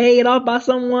being paid off by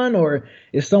someone, or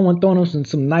is someone throwing them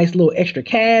some nice little extra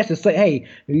cash to say, hey,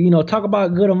 you know, talk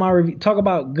about good on my review, talk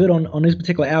about good on this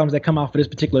particular albums that come out for this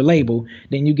particular label,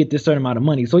 then you get this certain amount of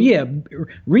money. So yeah,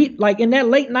 like in that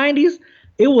late 90s,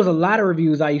 it was a lot of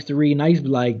reviews I used to read, and I used to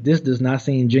be like, this does not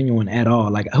seem genuine at all.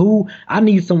 Like, I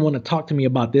need someone to talk to me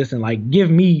about this and like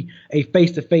give me a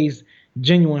face-to-face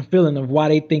genuine feeling of why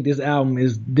they think this album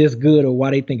is this good or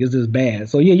why they think it's this bad.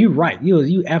 So yeah, you're right.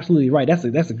 You absolutely right. That's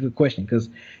a good question, because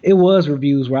it was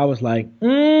reviews where I was like,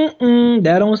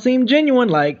 that don't seem genuine.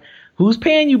 Like, who's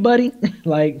paying you, buddy?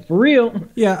 Like, for real.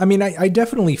 Yeah, I mean, I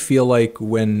definitely feel like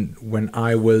when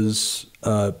I was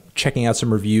checking out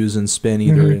some reviews and spin,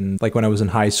 either in like when I was in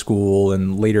high school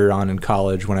and later on in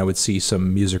college, when I would see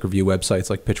some music review websites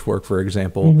like Pitchfork, for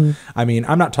example. I mean,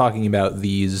 I'm not talking about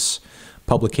these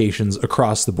publications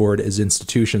across the board as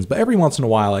institutions, but every once in a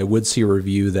while I would see a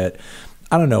review that,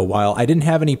 I don't know, while I didn't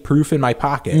have any proof in my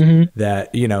pocket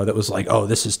that, you know, that was like, oh,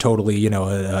 this is totally, you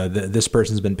know, this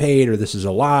person's been paid, or this is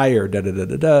a lie, or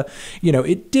da-da-da-da-da, you know,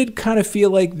 it did kind of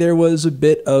feel like there was a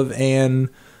bit of an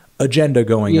agenda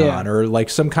going on, or like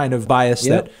some kind of bias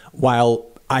that, while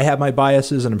I have my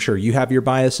biases and I'm sure you have your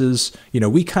biases, you know,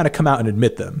 we kind of come out and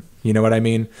admit them. You know what I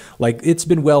mean? Like, it's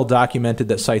been well documented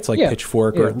that sites like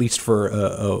Pitchfork, or at least for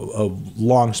a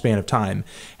long span of time,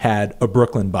 had a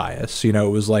Brooklyn bias. You know,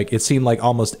 it was like, it seemed like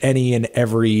almost any and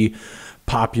every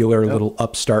popular little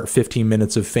upstart 15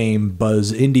 minutes of fame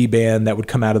buzz indie band that would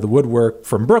come out of the woodwork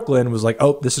from Brooklyn was like,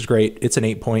 oh, this is great. It's an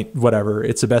 8 point, whatever.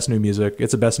 It's the best new music.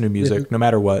 It's the best new music, no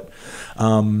matter what.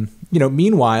 You know,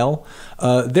 meanwhile,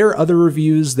 there are other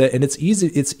reviews that, and it's easy.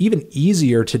 It's even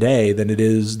easier today than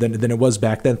it was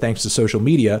back then, thanks to social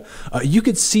media. You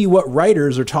could see what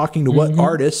writers are talking to what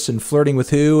artists and flirting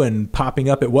with who and popping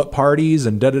up at what parties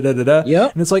and da-da-da-da-da.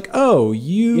 And it's like, oh,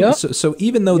 so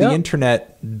even though the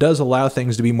internet does allow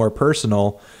things to be more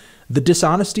personal, the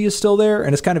dishonesty is still there,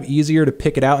 and it's kind of easier to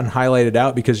pick it out and highlight it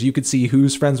out because you could see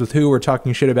who's friends with who or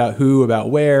talking shit about who, about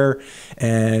where,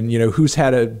 and, you know, who's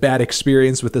had a bad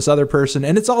experience with this other person,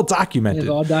 and it's all documented.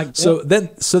 So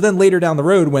then later down the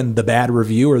road, when the bad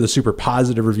review or the super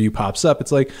positive review pops up,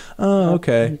 it's like, oh,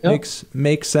 okay,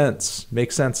 makes sense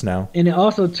now. And then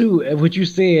also too, what you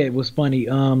said was funny,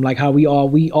 like how we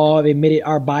all admitted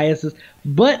our biases,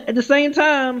 but at the same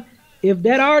time, if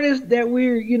that artist that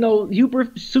we're, you know,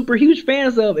 super huge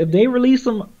fans of, if they release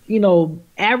some, you know,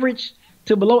 average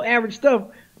to below average stuff,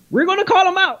 we're gonna call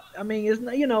them out. I mean, it's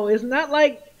not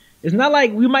like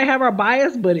we might have our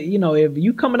bias, but you know, if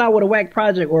you coming out with a whack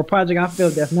project or a project I feel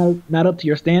that's not up to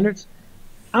your standards,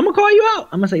 I'm gonna call you out.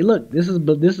 I'm gonna say, look, this is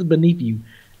beneath you.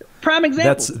 Prime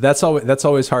example. That's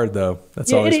always hard though.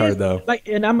 That's always hard though. Like,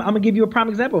 and I'm gonna give you a prime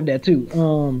example of that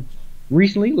too.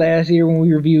 Recently, last year when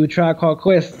we reviewed Tribe Called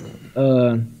Quest,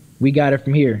 we got it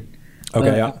from here.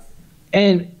 Okay, yeah.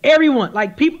 And everyone,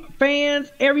 like people, fans,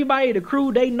 everybody, the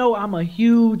crew, they know I'm a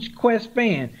huge Quest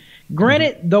fan.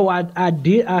 Granted, though,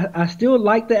 I still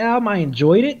like the album. I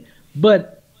enjoyed it,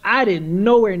 but I did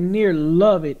nowhere near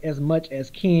love it as much as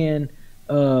Ken,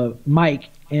 Mike,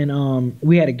 and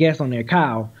we had a guest on there,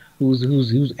 Kyle,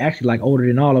 who's actually like older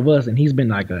than all of us, and he's been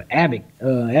like an avid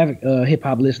hip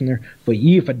hop listener for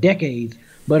decades.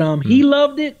 But he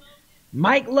loved it,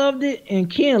 Mike loved it, and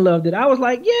Ken loved it. I was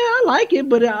like, yeah, I like it,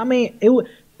 but I mean,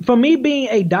 for me being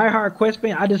a diehard Quest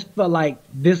fan, I just felt like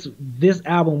this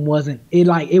album wasn't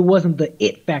the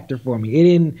it factor for me.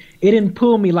 It didn't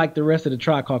pull me like the rest of the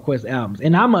Tribe Called Quest albums.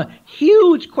 And I'm a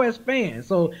huge Quest fan,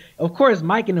 so of course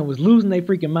Mike and them was losing their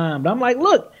freaking mind. But I'm like,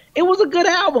 look, it was a good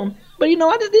album, but you know,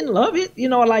 I just didn't love it. You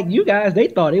know, like you guys, they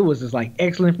thought it was just like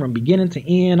excellent from beginning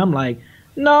to end. I'm like,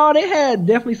 no, they had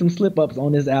definitely some slip ups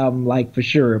on this album, like for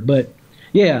sure. But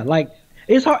yeah, like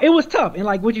it's hard. It was tough, and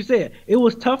like what you said, it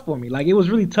was tough for me. Like it was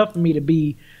really tough for me to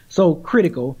be so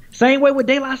critical. Same way with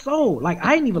De La Soul. Like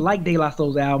I didn't even like De La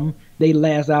Soul's album, their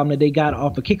last album that they got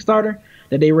off of Kickstarter,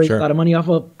 that they raised a lot of money off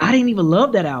of. I didn't even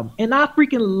love that album, and I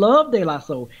freaking love De La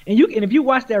Soul. And if you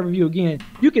watch that review again,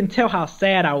 you can tell how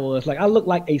sad I was. Like I looked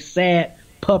like a sad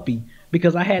puppy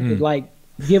because I had to like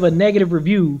give a negative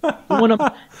review for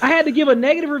I had to give a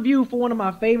negative review for one of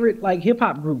my favorite like hip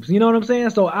hop groups. You know what I'm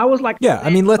saying? So I was like, yeah, I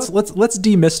mean, let's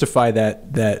demystify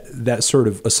that sort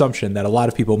of assumption that a lot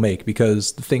of people make,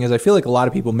 because the thing is, I feel like a lot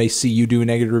of people may see you do a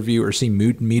negative review or see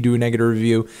me do a negative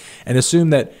review and assume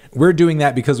that we're doing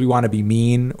that because we want to be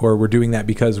mean, or we're doing that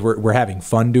because we're having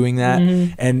fun doing that.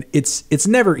 And it's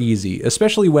never easy,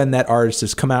 especially when that artist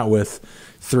has come out with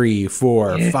 3,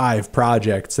 4, 5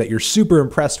 projects that you're super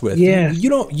impressed with. You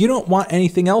don't want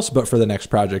anything else but for the next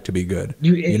project to be good.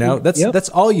 You know, that's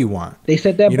all you want. They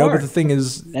set that bar. But the thing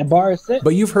is, that bar is set.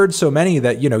 But you've heard so many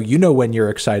that you know when you're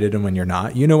excited and when you're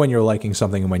not. You know when you're liking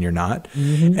something and when you're not.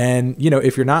 And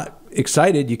if you're not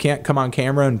excited, you can't come on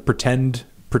camera and pretend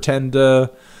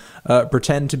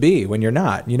to be when you're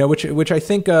not, which I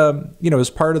think, is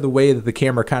part of the way that the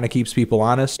camera kind of keeps people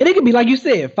honest. And it could be, like you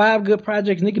said, 5 good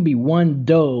projects, and it could be one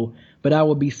dull, but I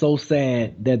would be so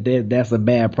sad that that's a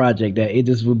bad project, that it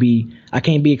just would be, I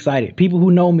can't be excited. People who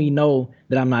know me know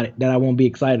that I won't be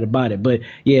excited about it. But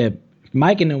yeah,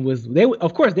 Mike and them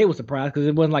of course they were surprised, because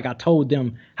it wasn't like I told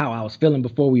them how I was feeling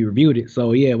before we reviewed it.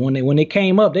 So yeah, when it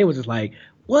came up, they was just like,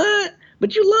 what?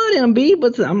 But you love them, B.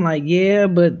 But I'm like, yeah,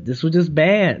 but this was just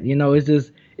bad. It's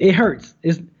just, it hurts.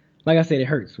 It's like I said, it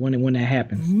hurts when that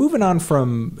happens. Moving on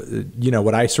from,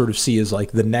 what I sort of see as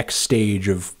like the next stage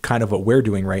of kind of what we're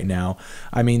doing right now.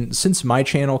 I mean, since my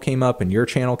channel came up and your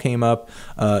channel came up,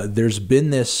 there's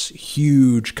been this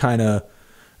huge kind of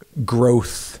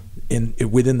growth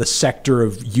within the sector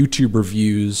of YouTube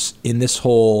reviews in this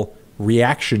whole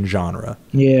reaction genre.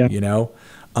 Yeah.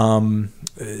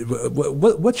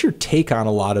 What's your take on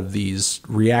a lot of these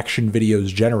reaction videos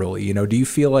generally? Do you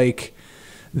feel like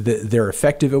they're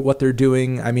effective at what they're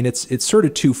doing? I mean, it's sort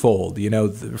of twofold.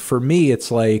 For me,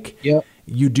 it's like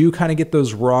you do kind of get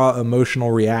those raw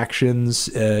emotional reactions,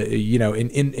 in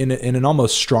an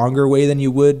almost stronger way than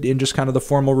you would in just kind of the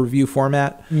formal review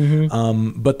format.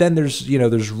 But then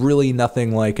there's really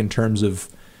nothing like in terms of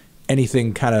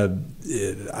anything kind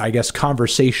of, I guess,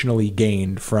 conversationally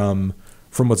gained from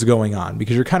what's going on,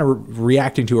 because you're kind of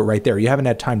reacting to it right there. You haven't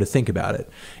had time to think about it,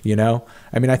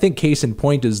 I mean, I think case in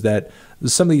point is that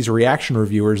some of these reaction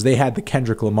reviewers, they had the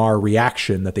Kendrick Lamar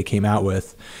reaction that they came out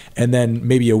with, and then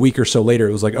maybe a week or so later,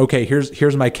 it was like, okay,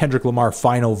 here's my Kendrick Lamar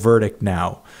final verdict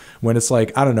now. When it's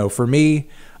like, I don't know, for me,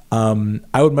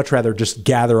 I would much rather just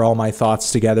gather all my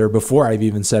thoughts together before I've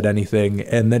even said anything,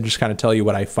 and then just kind of tell you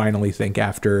what I finally think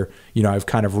after, I've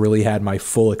kind of really had my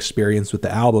full experience with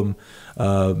the album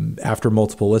after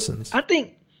multiple listens. I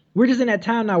think we're just in that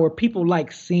time now where people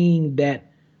like seeing that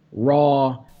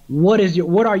raw. What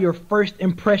are your first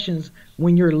impressions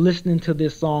when you're listening to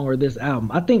this song or this album?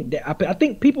 I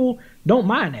think people don't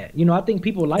mind that. I think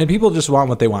people like, and people just want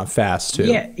what they want fast too.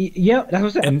 Yeah,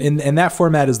 that's what I'm saying. And that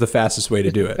format is the fastest way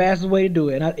to do it. Fastest way to do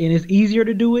it, and it's easier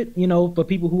to do it. For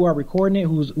people who are recording it,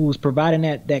 who's providing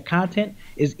that content,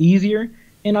 is easier.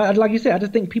 And like you said, I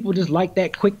just think people just like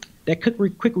that quick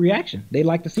reaction. They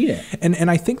like to see that. And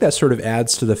I think that sort of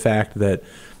adds to the fact that,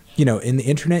 in the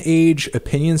internet age,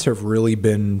 opinions have really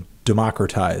been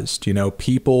democratized.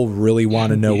 People really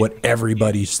want to know what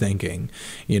everybody's thinking.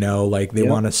 Like they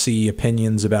want to see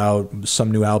opinions about some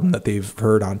new album that they've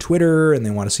heard on Twitter, and they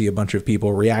want to see a bunch of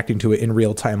people reacting to it in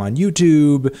real time on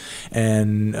YouTube.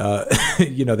 And,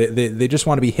 they just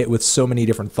want to be hit with so many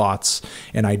different thoughts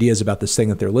and ideas about this thing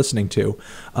that they're listening to.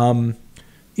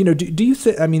 Do you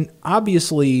think,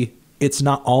 obviously, it's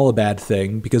not all a bad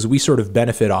thing because we sort of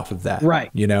benefit off of that. Right.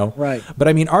 Right. But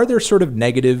are there sort of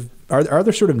negatives? Are there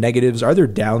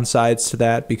downsides to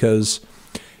that? Because,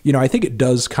 I think it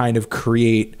does kind of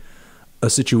create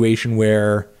a situation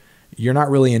where you're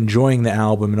not really enjoying the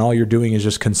album and all you're doing is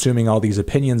just consuming all these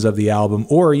opinions of the album.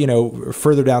 Or,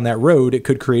 further down that road, it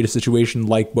could create a situation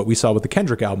like what we saw with the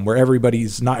Kendrick album where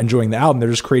everybody's not enjoying the album.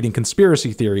 They're just creating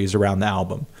conspiracy theories around the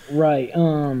album. Right.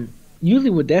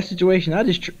 Usually with that situation,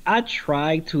 I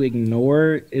try to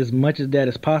ignore as much of that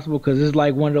as possible, because it's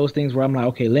like one of those things where I'm like,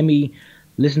 okay, let me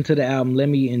listen to the album, let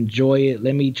me enjoy it,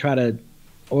 let me try to,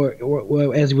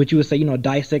 or as what you would say,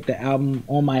 dissect the album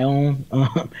on my own,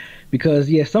 because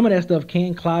some of that stuff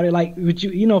can cloud it. Like with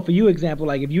you, for you example,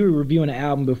 like if you were reviewing an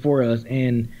album before us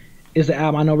and it's an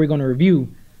album I know we're going to review,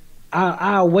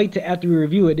 I'll wait till after we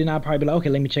review it, then I'll probably be like, okay,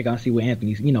 let me check out and see what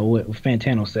Anthony's, what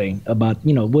Fantano saying about,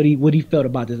 what he felt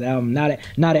about this album. Not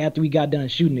after we got done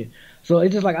shooting it. So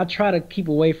it's just like I try to keep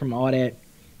away from all that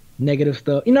negative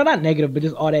stuff. Not negative, but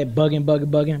just all that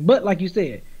bugging. But like you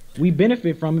said, we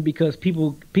benefit from it because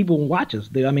people watch us.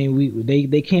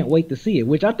 They can't wait to see it,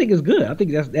 which I think is good. I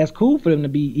think that's cool for them to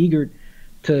be eager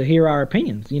to hear our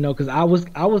opinions. Because I was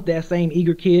that same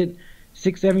eager kid,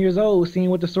 6-7 years old, seeing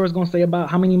what the store's gonna say about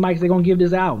how many mics they're gonna give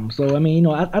this album. So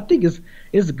I think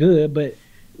it's good, but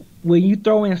when you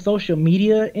throw in social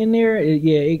media in there,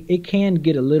 it can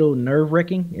get a little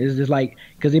nerve-wracking. It's just like,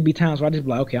 because it'd be times where I just be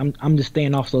like, okay, I'm just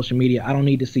staying off social media. I don't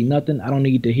need to see nothing. I don't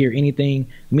need to hear anything.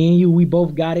 Me and you, we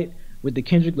both got it with the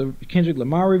Kendrick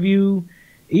Lamar review.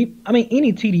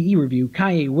 Any TDE review,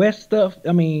 Kanye West stuff.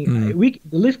 The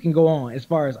list can go on as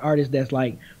far as artists that's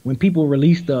like, when people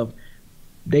release stuff,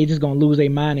 they just gonna lose their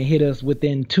mind and hit us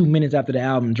within 2 minutes after the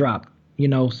album dropped,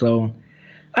 so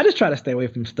I just try to stay away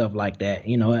from stuff like that,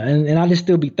 and I just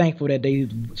still be thankful that they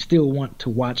still want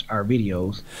to watch our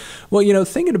videos. Well,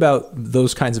 thinking about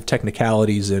those kinds of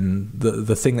technicalities and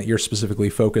the thing that you're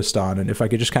specifically focused on, and if I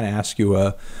could just kind of ask you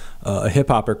a hip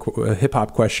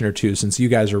hop question or two, since you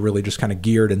guys are really just kind of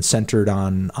geared and centered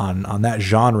on that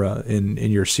genre in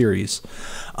your series.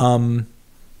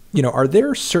 Are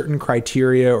there certain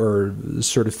criteria or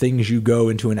sort of things you go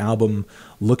into an album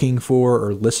looking for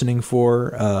or listening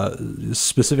for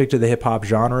specific to the hip hop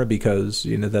genre? Because,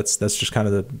 that's just kind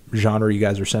of the genre you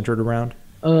guys are centered around.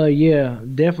 Yeah,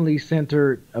 definitely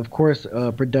centered, of course,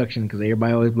 production, because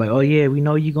everybody always be like, oh yeah, we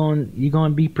know you're going to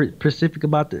be specific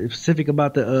about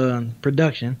the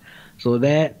production. So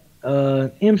that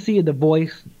MC of the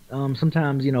voice,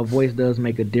 sometimes, voice does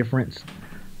make a difference.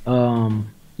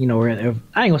 If,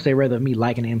 I ain't gonna say whether me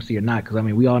liking the MC or not, because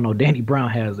we all know Danny Brown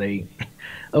has a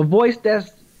voice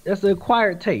that's an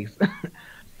acquired taste.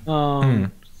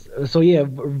 So yeah,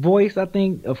 voice, I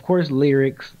think, of course,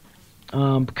 lyrics.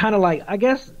 Kind of like, I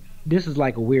guess this is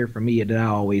like a weird for me that I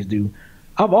always do.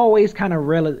 I've always kind of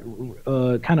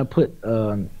put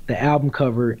the album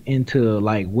cover into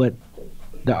like what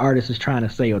the artist is trying to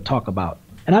say or talk about.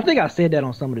 And I think I said that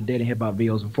on some of the Dead and Hip Hop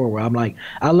videos before, where I'm like,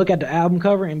 I look at the album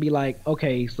cover and be like,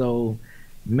 okay, so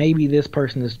maybe this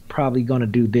person is probably going to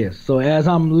do this. So as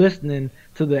I'm listening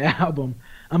to the album,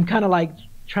 I'm kind of like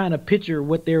trying to picture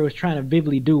what they was trying to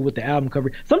vividly do with the album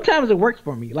cover. Sometimes it works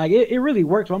for me. Like, it really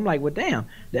works. I'm like, well, damn,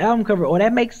 the album cover, oh,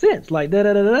 that makes sense. Like,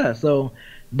 da-da-da-da-da. So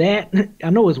that,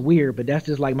 I know it's weird, but that's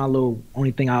just like my little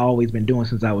only thing I always been doing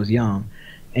since I was young.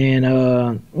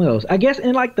 And what else? I guess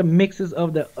in like the mixes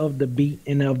of the beat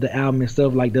and of the album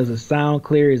itself, like, does it sound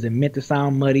clear? Is it meant to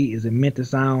sound muddy? Is it meant to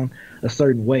sound a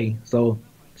certain way? So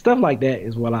stuff like that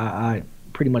is what I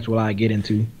pretty much what I get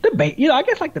into. I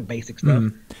guess like the basic stuff.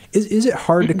 Is it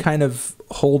hard to kind of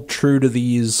hold true to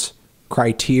these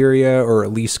criteria, or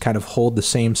at least kind of hold the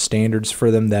same standards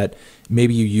for them that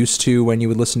maybe you used to when you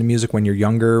would listen to music when you're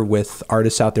younger, with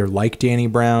artists out there like Danny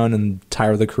Brown and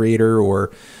Tyler the Creator or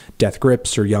Death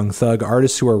Grips or Young Thug,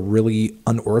 artists who are really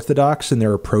unorthodox in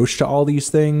their approach to all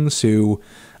these things, who,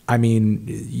 I mean,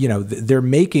 you know, they're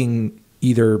making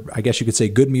either, I guess you could say,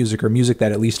 good music or music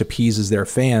that at least appeases their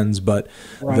fans, but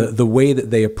the way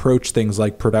that they approach things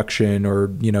like production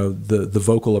or, you know, the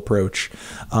vocal approach,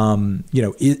 you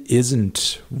know, it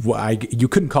isn't, you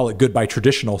couldn't call it good by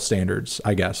traditional standards,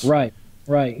 I guess. Right.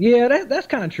 Yeah, that's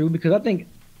kind of true, because I think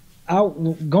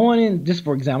going in, just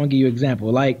for example, I'll give you an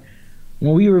example. Like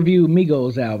when we reviewed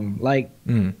Migos album, like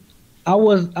I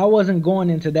wasn't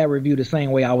going into that review the same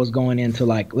way I was going into,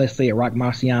 like, let's say a Rock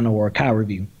Marciano or a Kai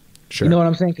review. Sure. You know what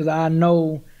I'm saying? Because I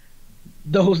know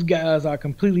those guys are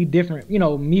completely different. You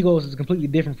know, Migos is completely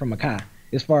different from Kai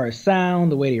as far as sound,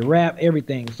 the way they rap,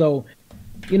 everything. So,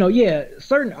 you know, yeah,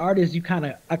 certain artists,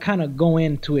 I kind of go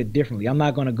into it differently. I'm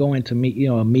not going to go into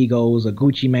Migos, a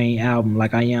Gucci Mane album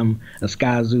like I am a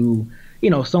Skyzoo, you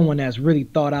know, someone that's really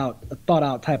thought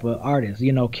out type of artist,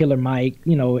 you know, Killer Mike,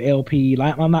 you know, LP.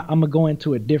 Like, I'm gonna go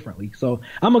into it differently. So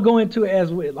I'm gonna go into it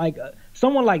as like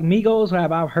someone like Migos, who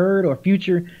I've heard, or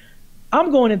Future. I'm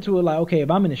going into it like, okay,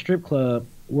 if I'm in a strip club,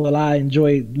 will I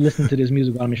enjoy listening to this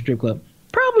music while I'm in a strip club?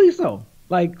 Probably so.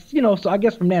 Like, you know, so I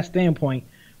guess from that standpoint,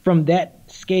 from that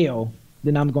scale,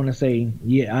 then I'm going to say,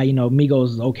 yeah, you know,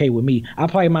 Migos is okay with me. I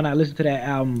probably might not listen to that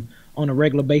album on a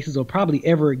regular basis or probably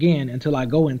ever again until I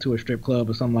go into a strip club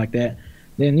or something like that.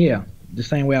 Then, yeah, the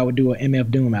same way I would do an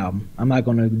MF Doom album. I'm not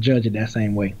going to judge it that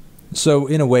same way. So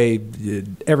in a way,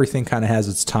 everything kind of has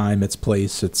its time, its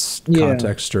place, its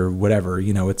context, or whatever,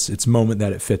 you know, its moment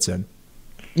that it fits in.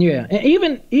 Yeah,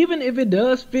 and even if it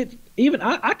does fit, even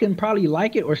I can probably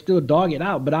like it or still dog it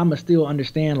out, but I'ma still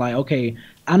understand, like, okay,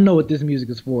 I know what this music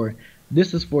is for.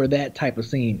 This is for that type of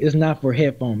scene. It's not for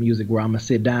headphone music where I'm gonna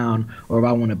sit down, or if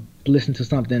I want to listen to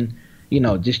something, you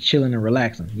know, just chilling and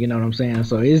relaxing. You know what I'm saying?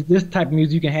 So it's this type of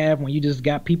music you can have when you just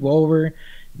got people over,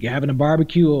 you're having a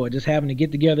barbecue, or just having to get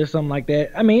together, something like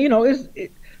that. I mean, you know,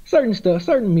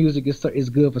 certain music is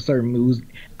good for certain moods.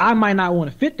 I might not want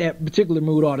to fit that particular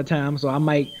mood all the time, so I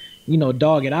might, you know,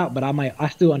 dog it out, but I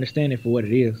still understand it for what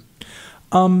it is.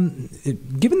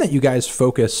 Given that you guys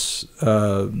focus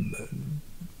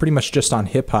pretty much just on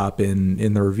hip hop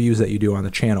in the reviews that you do on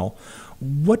the channel,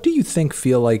 what do you think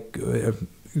what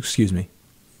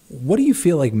do you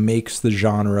feel like makes the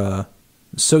genre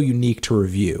so unique to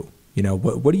review? You know,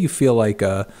 what do you feel like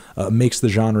makes the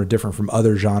genre different from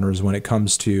other genres when it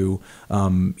comes to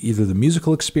either the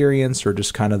musical experience or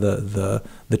just kind of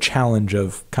the challenge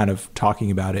of kind of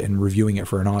talking about it and reviewing it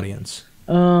for an audience?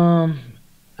 I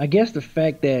guess the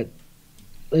fact that,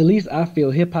 at least I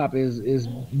feel, hip hop has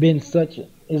been such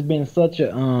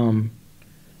a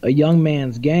young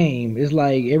man's game. It's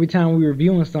like every time we're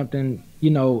reviewing something, you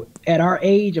know, at our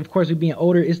age, of course, we're being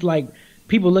older. It's like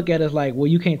people look at us like, well,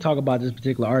 you can't talk about this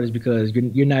particular artist because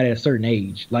you're not at a certain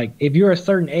age. Like, if you're a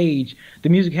certain age, the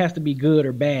music has to be good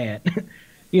or bad.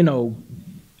 You know,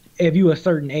 if you're a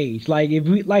certain age. Like, if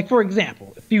we, like, for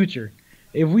example, Future.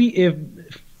 If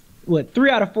 3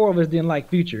 out of 4 of us didn't like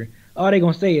Future, all they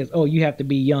gonna say is, oh, you have to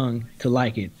be young to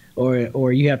like it,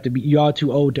 or you are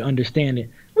too old to understand it.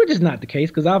 Which is not the case,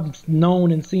 because I've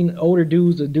known and seen older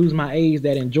dudes or dudes my age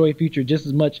that enjoy Future just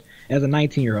as much as a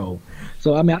 19-year-old.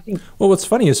 So, I mean, I think... Well, what's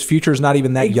funny is Future's not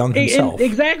even that young himself.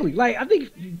 Exactly. Like, I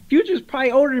think Future's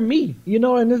probably older than me, you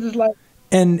know, and this is like...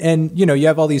 And you know, you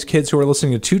have all these kids who are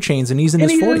listening to 2 Chainz, and he's in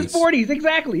his 40s. In his 40s,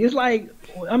 exactly. It's like,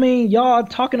 I mean, y'all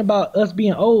talking about us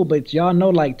being old, but y'all know,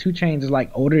 like, 2 Chainz is,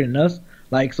 like, older than us.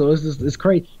 Like, so it's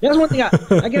crazy. That's one thing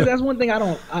I guess that's one thing I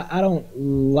don't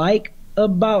like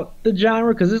about the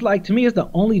genre, because it's like, to me, it's the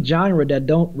only genre that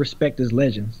don't respect its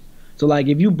legends. So, like,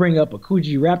 if you bring up a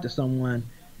Coogee rap to someone,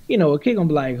 you know, a kid gonna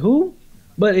be like, who?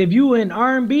 But if you in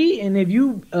R&B, and if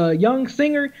you a young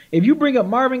singer, if you bring up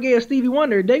Marvin Gaye or Stevie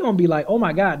Wonder, they gonna be like, oh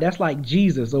my God, that's like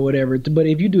Jesus or whatever. But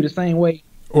if you do the same way,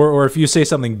 or if you say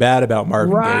something bad about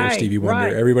Marvin Gaye or Stevie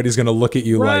Wonder, everybody's gonna look at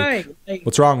you like,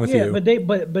 what's wrong with you? But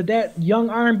that young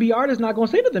R&B artist not gonna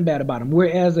say nothing bad about him.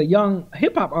 Whereas a young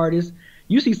hip hop artist,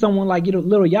 you see someone like, you know,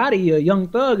 Lil Yachty, a Young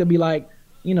Thug, and be like,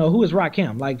 you know, who is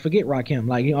Rakim? Like, forget Rakim.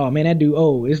 Like, oh man, that dude,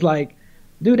 it's like,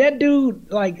 dude, that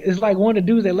dude, like, it's like one of the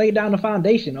dudes that laid down the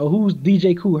foundation. Or who's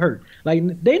DJ Kool Herc? Like,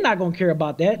 they're not gonna care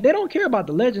about that. They don't care about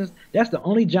the legends. That's the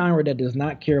only genre that does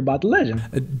not care about the legends.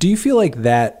 Do you feel like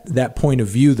that point of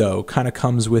view, though, kind of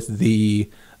comes with the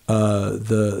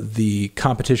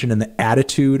competition and the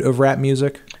attitude of rap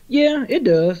music? Yeah, it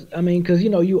does. I mean, because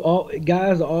you all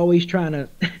guys are always trying to.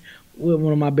 Well,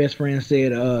 one of my best friends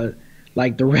said,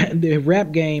 like the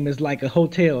rap game is like a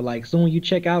hotel. Like soon you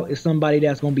check out, it's somebody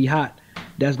that's gonna be hot,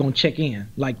 that's gonna check in.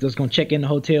 Like that's gonna check in the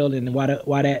hotel, and why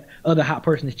that other hot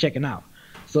person is checking out.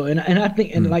 So and I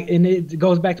think and it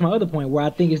goes back to my other point where I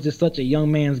think it's just such a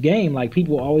young man's game. Like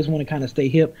people always want to kind of stay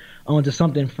hip onto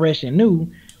something fresh and new.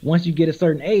 Once you get a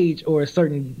certain age or a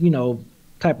certain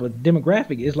type of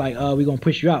demographic, it's like we're gonna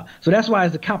push you out. So that's why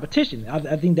it's a competition.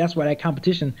 I think that's why that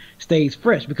competition stays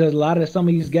fresh, because a lot of some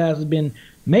of these guys have been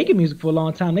making music for a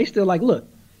long time. They still like, look,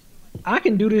 I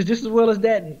can do this just as well as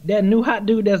that new hot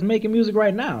dude that's making music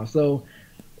right now. So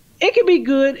it can be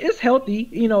good. It's healthy,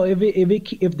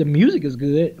 if the music is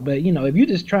good. But if you're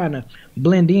just trying to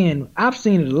blend in, I've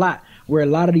seen it a lot where a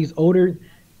lot of these older,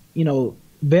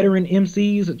 veteran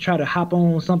MCs try to hop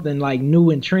on something like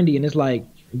new and trendy, and it's like,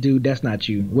 dude, that's not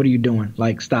you. What are you doing?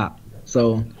 Like, stop.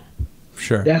 So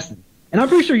Sure. And I'm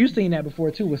pretty sure you've seen that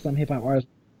before too with some hip hop artists.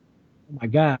 Oh my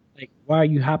God, like, why are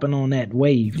you hopping on that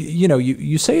wave?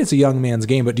 You say it's a young man's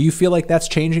game, but do you feel like that's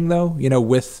changing though?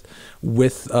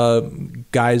 With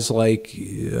guys like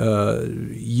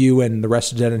you and the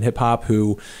rest of Dead End Hip Hop,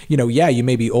 who yeah, you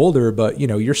may be older, but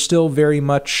you're still very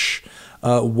much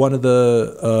one of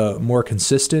the more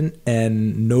consistent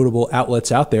and notable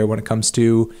outlets out there when it comes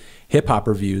to hip hop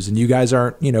reviews, and you guys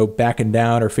aren't backing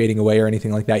down or fading away or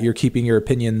anything like that. You're keeping your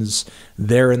opinions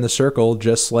there in the circle,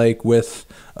 just like with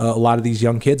a lot of these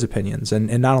young kids' opinions. And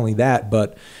not only that,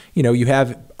 but you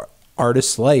have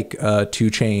artists like 2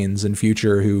 Chainz and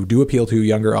Future who do appeal to a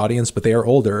younger audience, but they are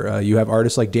older. You have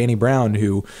artists like Danny Brown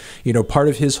who, part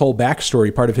of his whole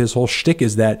backstory, part of his whole shtick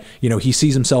is that, he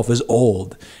sees himself as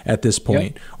old at this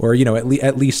point. Yep. Or,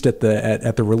 at least at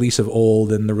the release of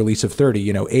Old and the release of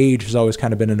 30, age has always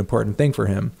kind of been an important thing for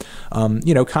him.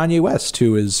 Kanye West,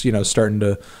 who is, starting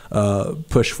to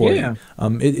push for you.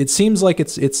 It seems like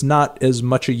it's not as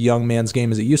much a young man's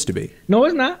game as it used to be. No,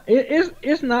 it's not.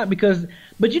 It's not because.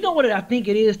 But you know what I think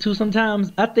it is too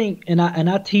sometimes? I think, and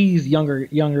I tease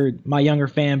my younger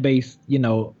fan base,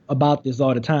 about this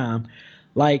all the time.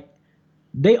 Like,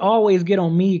 they always get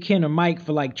on me, Ken, or Mike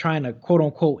for like trying to quote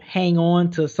unquote hang on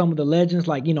to some of the legends,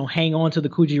 like, hang on to the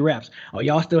Coogee Raps. Oh,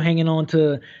 y'all still hanging on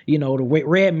to, the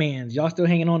Redmans. Y'all still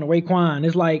hanging on to Raekwon.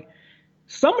 It's like,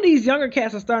 some of these younger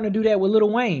cats are starting to do that with Lil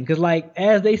Wayne, because like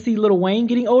as they see Lil Wayne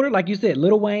getting older, like you said,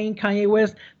 Lil Wayne, Kanye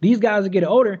West, these guys are getting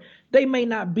older. They may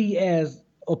not be as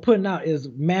or putting out as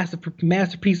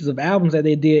masterpieces of albums that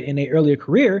they did in their earlier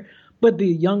career, but the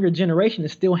younger generation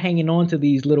is still hanging on to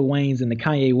these Lil Waynes and the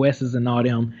Kanye Wests and all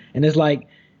them, and it's like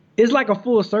a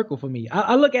full circle for me.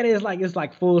 I look at it as like it's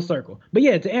like full circle. But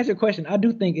yeah, to answer your question, I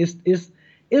do think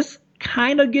it's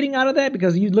kind of getting out of that,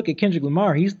 because you look at Kendrick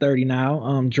Lamar, he's 30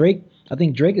 now. Drake, I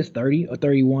think Drake is 30 or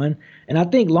 31, and I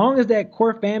think long as that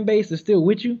core fan base is still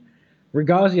with you,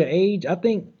 regardless of your age, I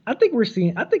think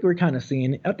we're kind of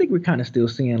still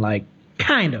seeing like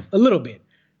kind of a little bit,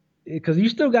 because you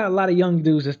still got a lot of young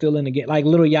dudes that still in the game, like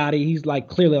Lil Yachty. He's like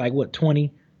clearly like what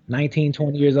 20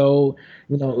 years old.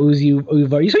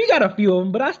 Uzi. So you got a few of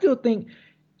them, but I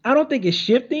don't think it's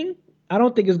shifting. I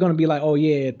don't think it's going to be like, oh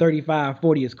yeah, 35,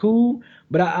 40 is cool,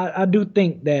 but I do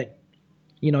think that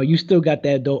you still got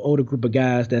that older group of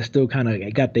guys that still kind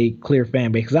of got their clear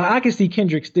fan base. Because I can see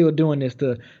Kendrick still doing this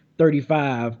to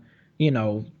 35,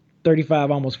 35,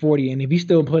 almost 40. And if he's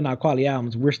still putting out quality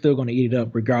albums, we're still going to eat it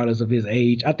up regardless of his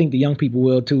age. I think the young people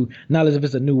will too, not as if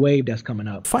it's a new wave that's coming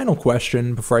up. Final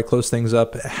question before I close things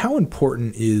up. How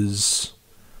important is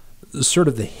sort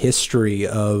of the history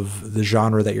of the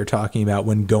genre that you're talking about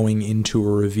when going into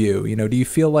a review? Do you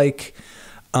feel like,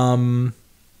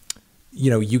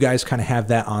 you guys kind of have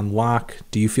that on lock?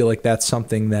 Do you feel like that's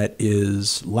something that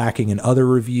is lacking in other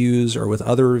reviews or with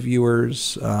other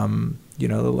reviewers? Let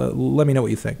me know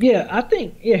what you think. Yeah, I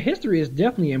think history is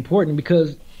definitely important,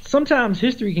 because sometimes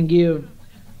history can give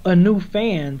a new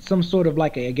fan some sort of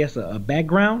like a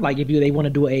background. Like if they want to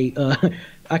do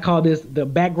I call this the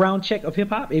background check of hip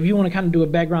hop. If you want to kind of do a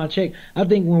background check, I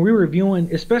think when we're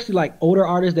reviewing, especially like older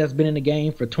artists that's been in the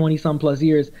game for 20 some plus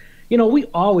years, we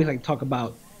always like to talk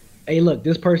about, hey, look,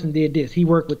 this person did this. He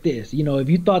worked with this. If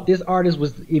you thought the artist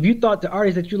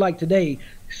that you like today,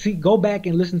 go back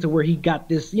and listen to where he got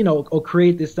this, or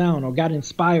create this sound, or got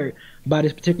inspired by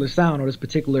this particular sound, or this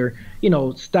particular,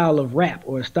 style of rap,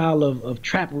 or a style of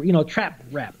trap, trap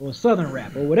rap, or southern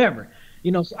rap, or whatever.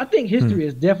 So I think history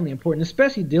is definitely important,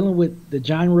 especially dealing with the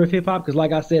genre of hip hop, because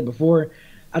like I said before,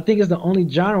 I think it's the only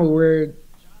genre where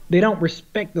they don't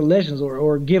respect the legends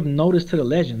or give notice to the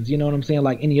legends. You know what I'm saying?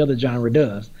 Like any other genre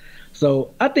does.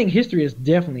 So I think history is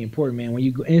definitely important, man. When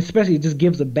you go, and especially it just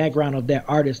gives a background of that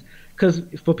artist. Because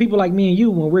for people like me and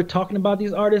you, when we're talking about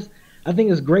these artists, I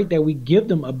think it's great that we give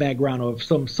them a background of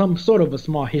some sort of a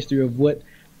small history of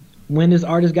when this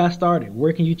artist got started,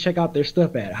 where can you check out their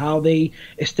stuff at, how they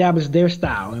established their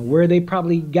style, and where they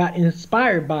probably got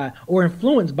inspired by or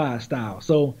influenced by a style.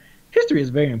 So history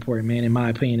is very important, man, in my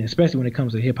opinion, especially when it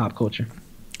comes to hip hop culture.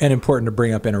 And important to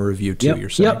bring up in a review too. You're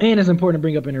saying. Yep, and it's important to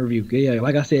bring up in a review. Yeah,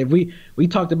 like I said, we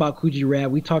talked about Coogee Rap,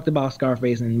 we talked about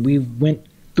Scarface, and we went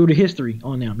through the history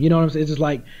on them. You know what I'm saying? It's just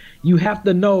like you have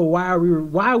to know why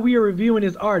we are reviewing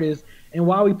this artist and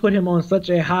why we put him on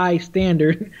such a high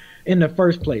standard in the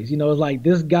first place. You know, it's like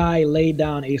this guy laid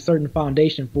down a certain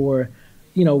foundation for,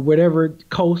 you know, whatever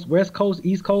coast, West Coast,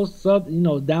 East Coast,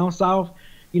 down south.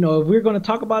 You know, if we're going to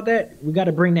talk about that, we got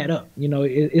to bring that up. You know,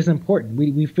 it's important.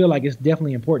 We feel like it's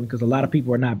definitely important because a lot of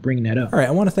people are not bringing that up. All right.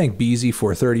 I want to thank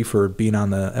Beezy430 for being on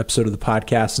the episode of the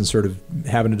podcast and sort of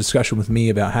having a discussion with me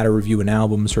about how to review an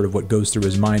album, sort of what goes through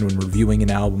his mind when reviewing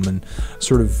an album, and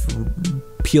sort of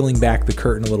peeling back the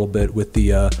curtain a little bit with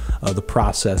the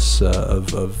process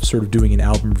of sort of doing an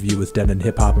album review with Den and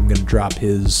Hip Hop. I'm going to drop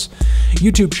his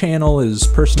YouTube channel, his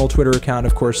personal Twitter account,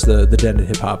 of course, the Den and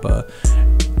Hip Hop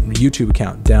YouTube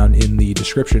account down in the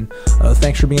description.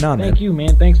 Thanks for being on, man. Thank you,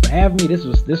 man. Thanks for having me. This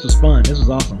was fun. This was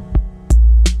awesome.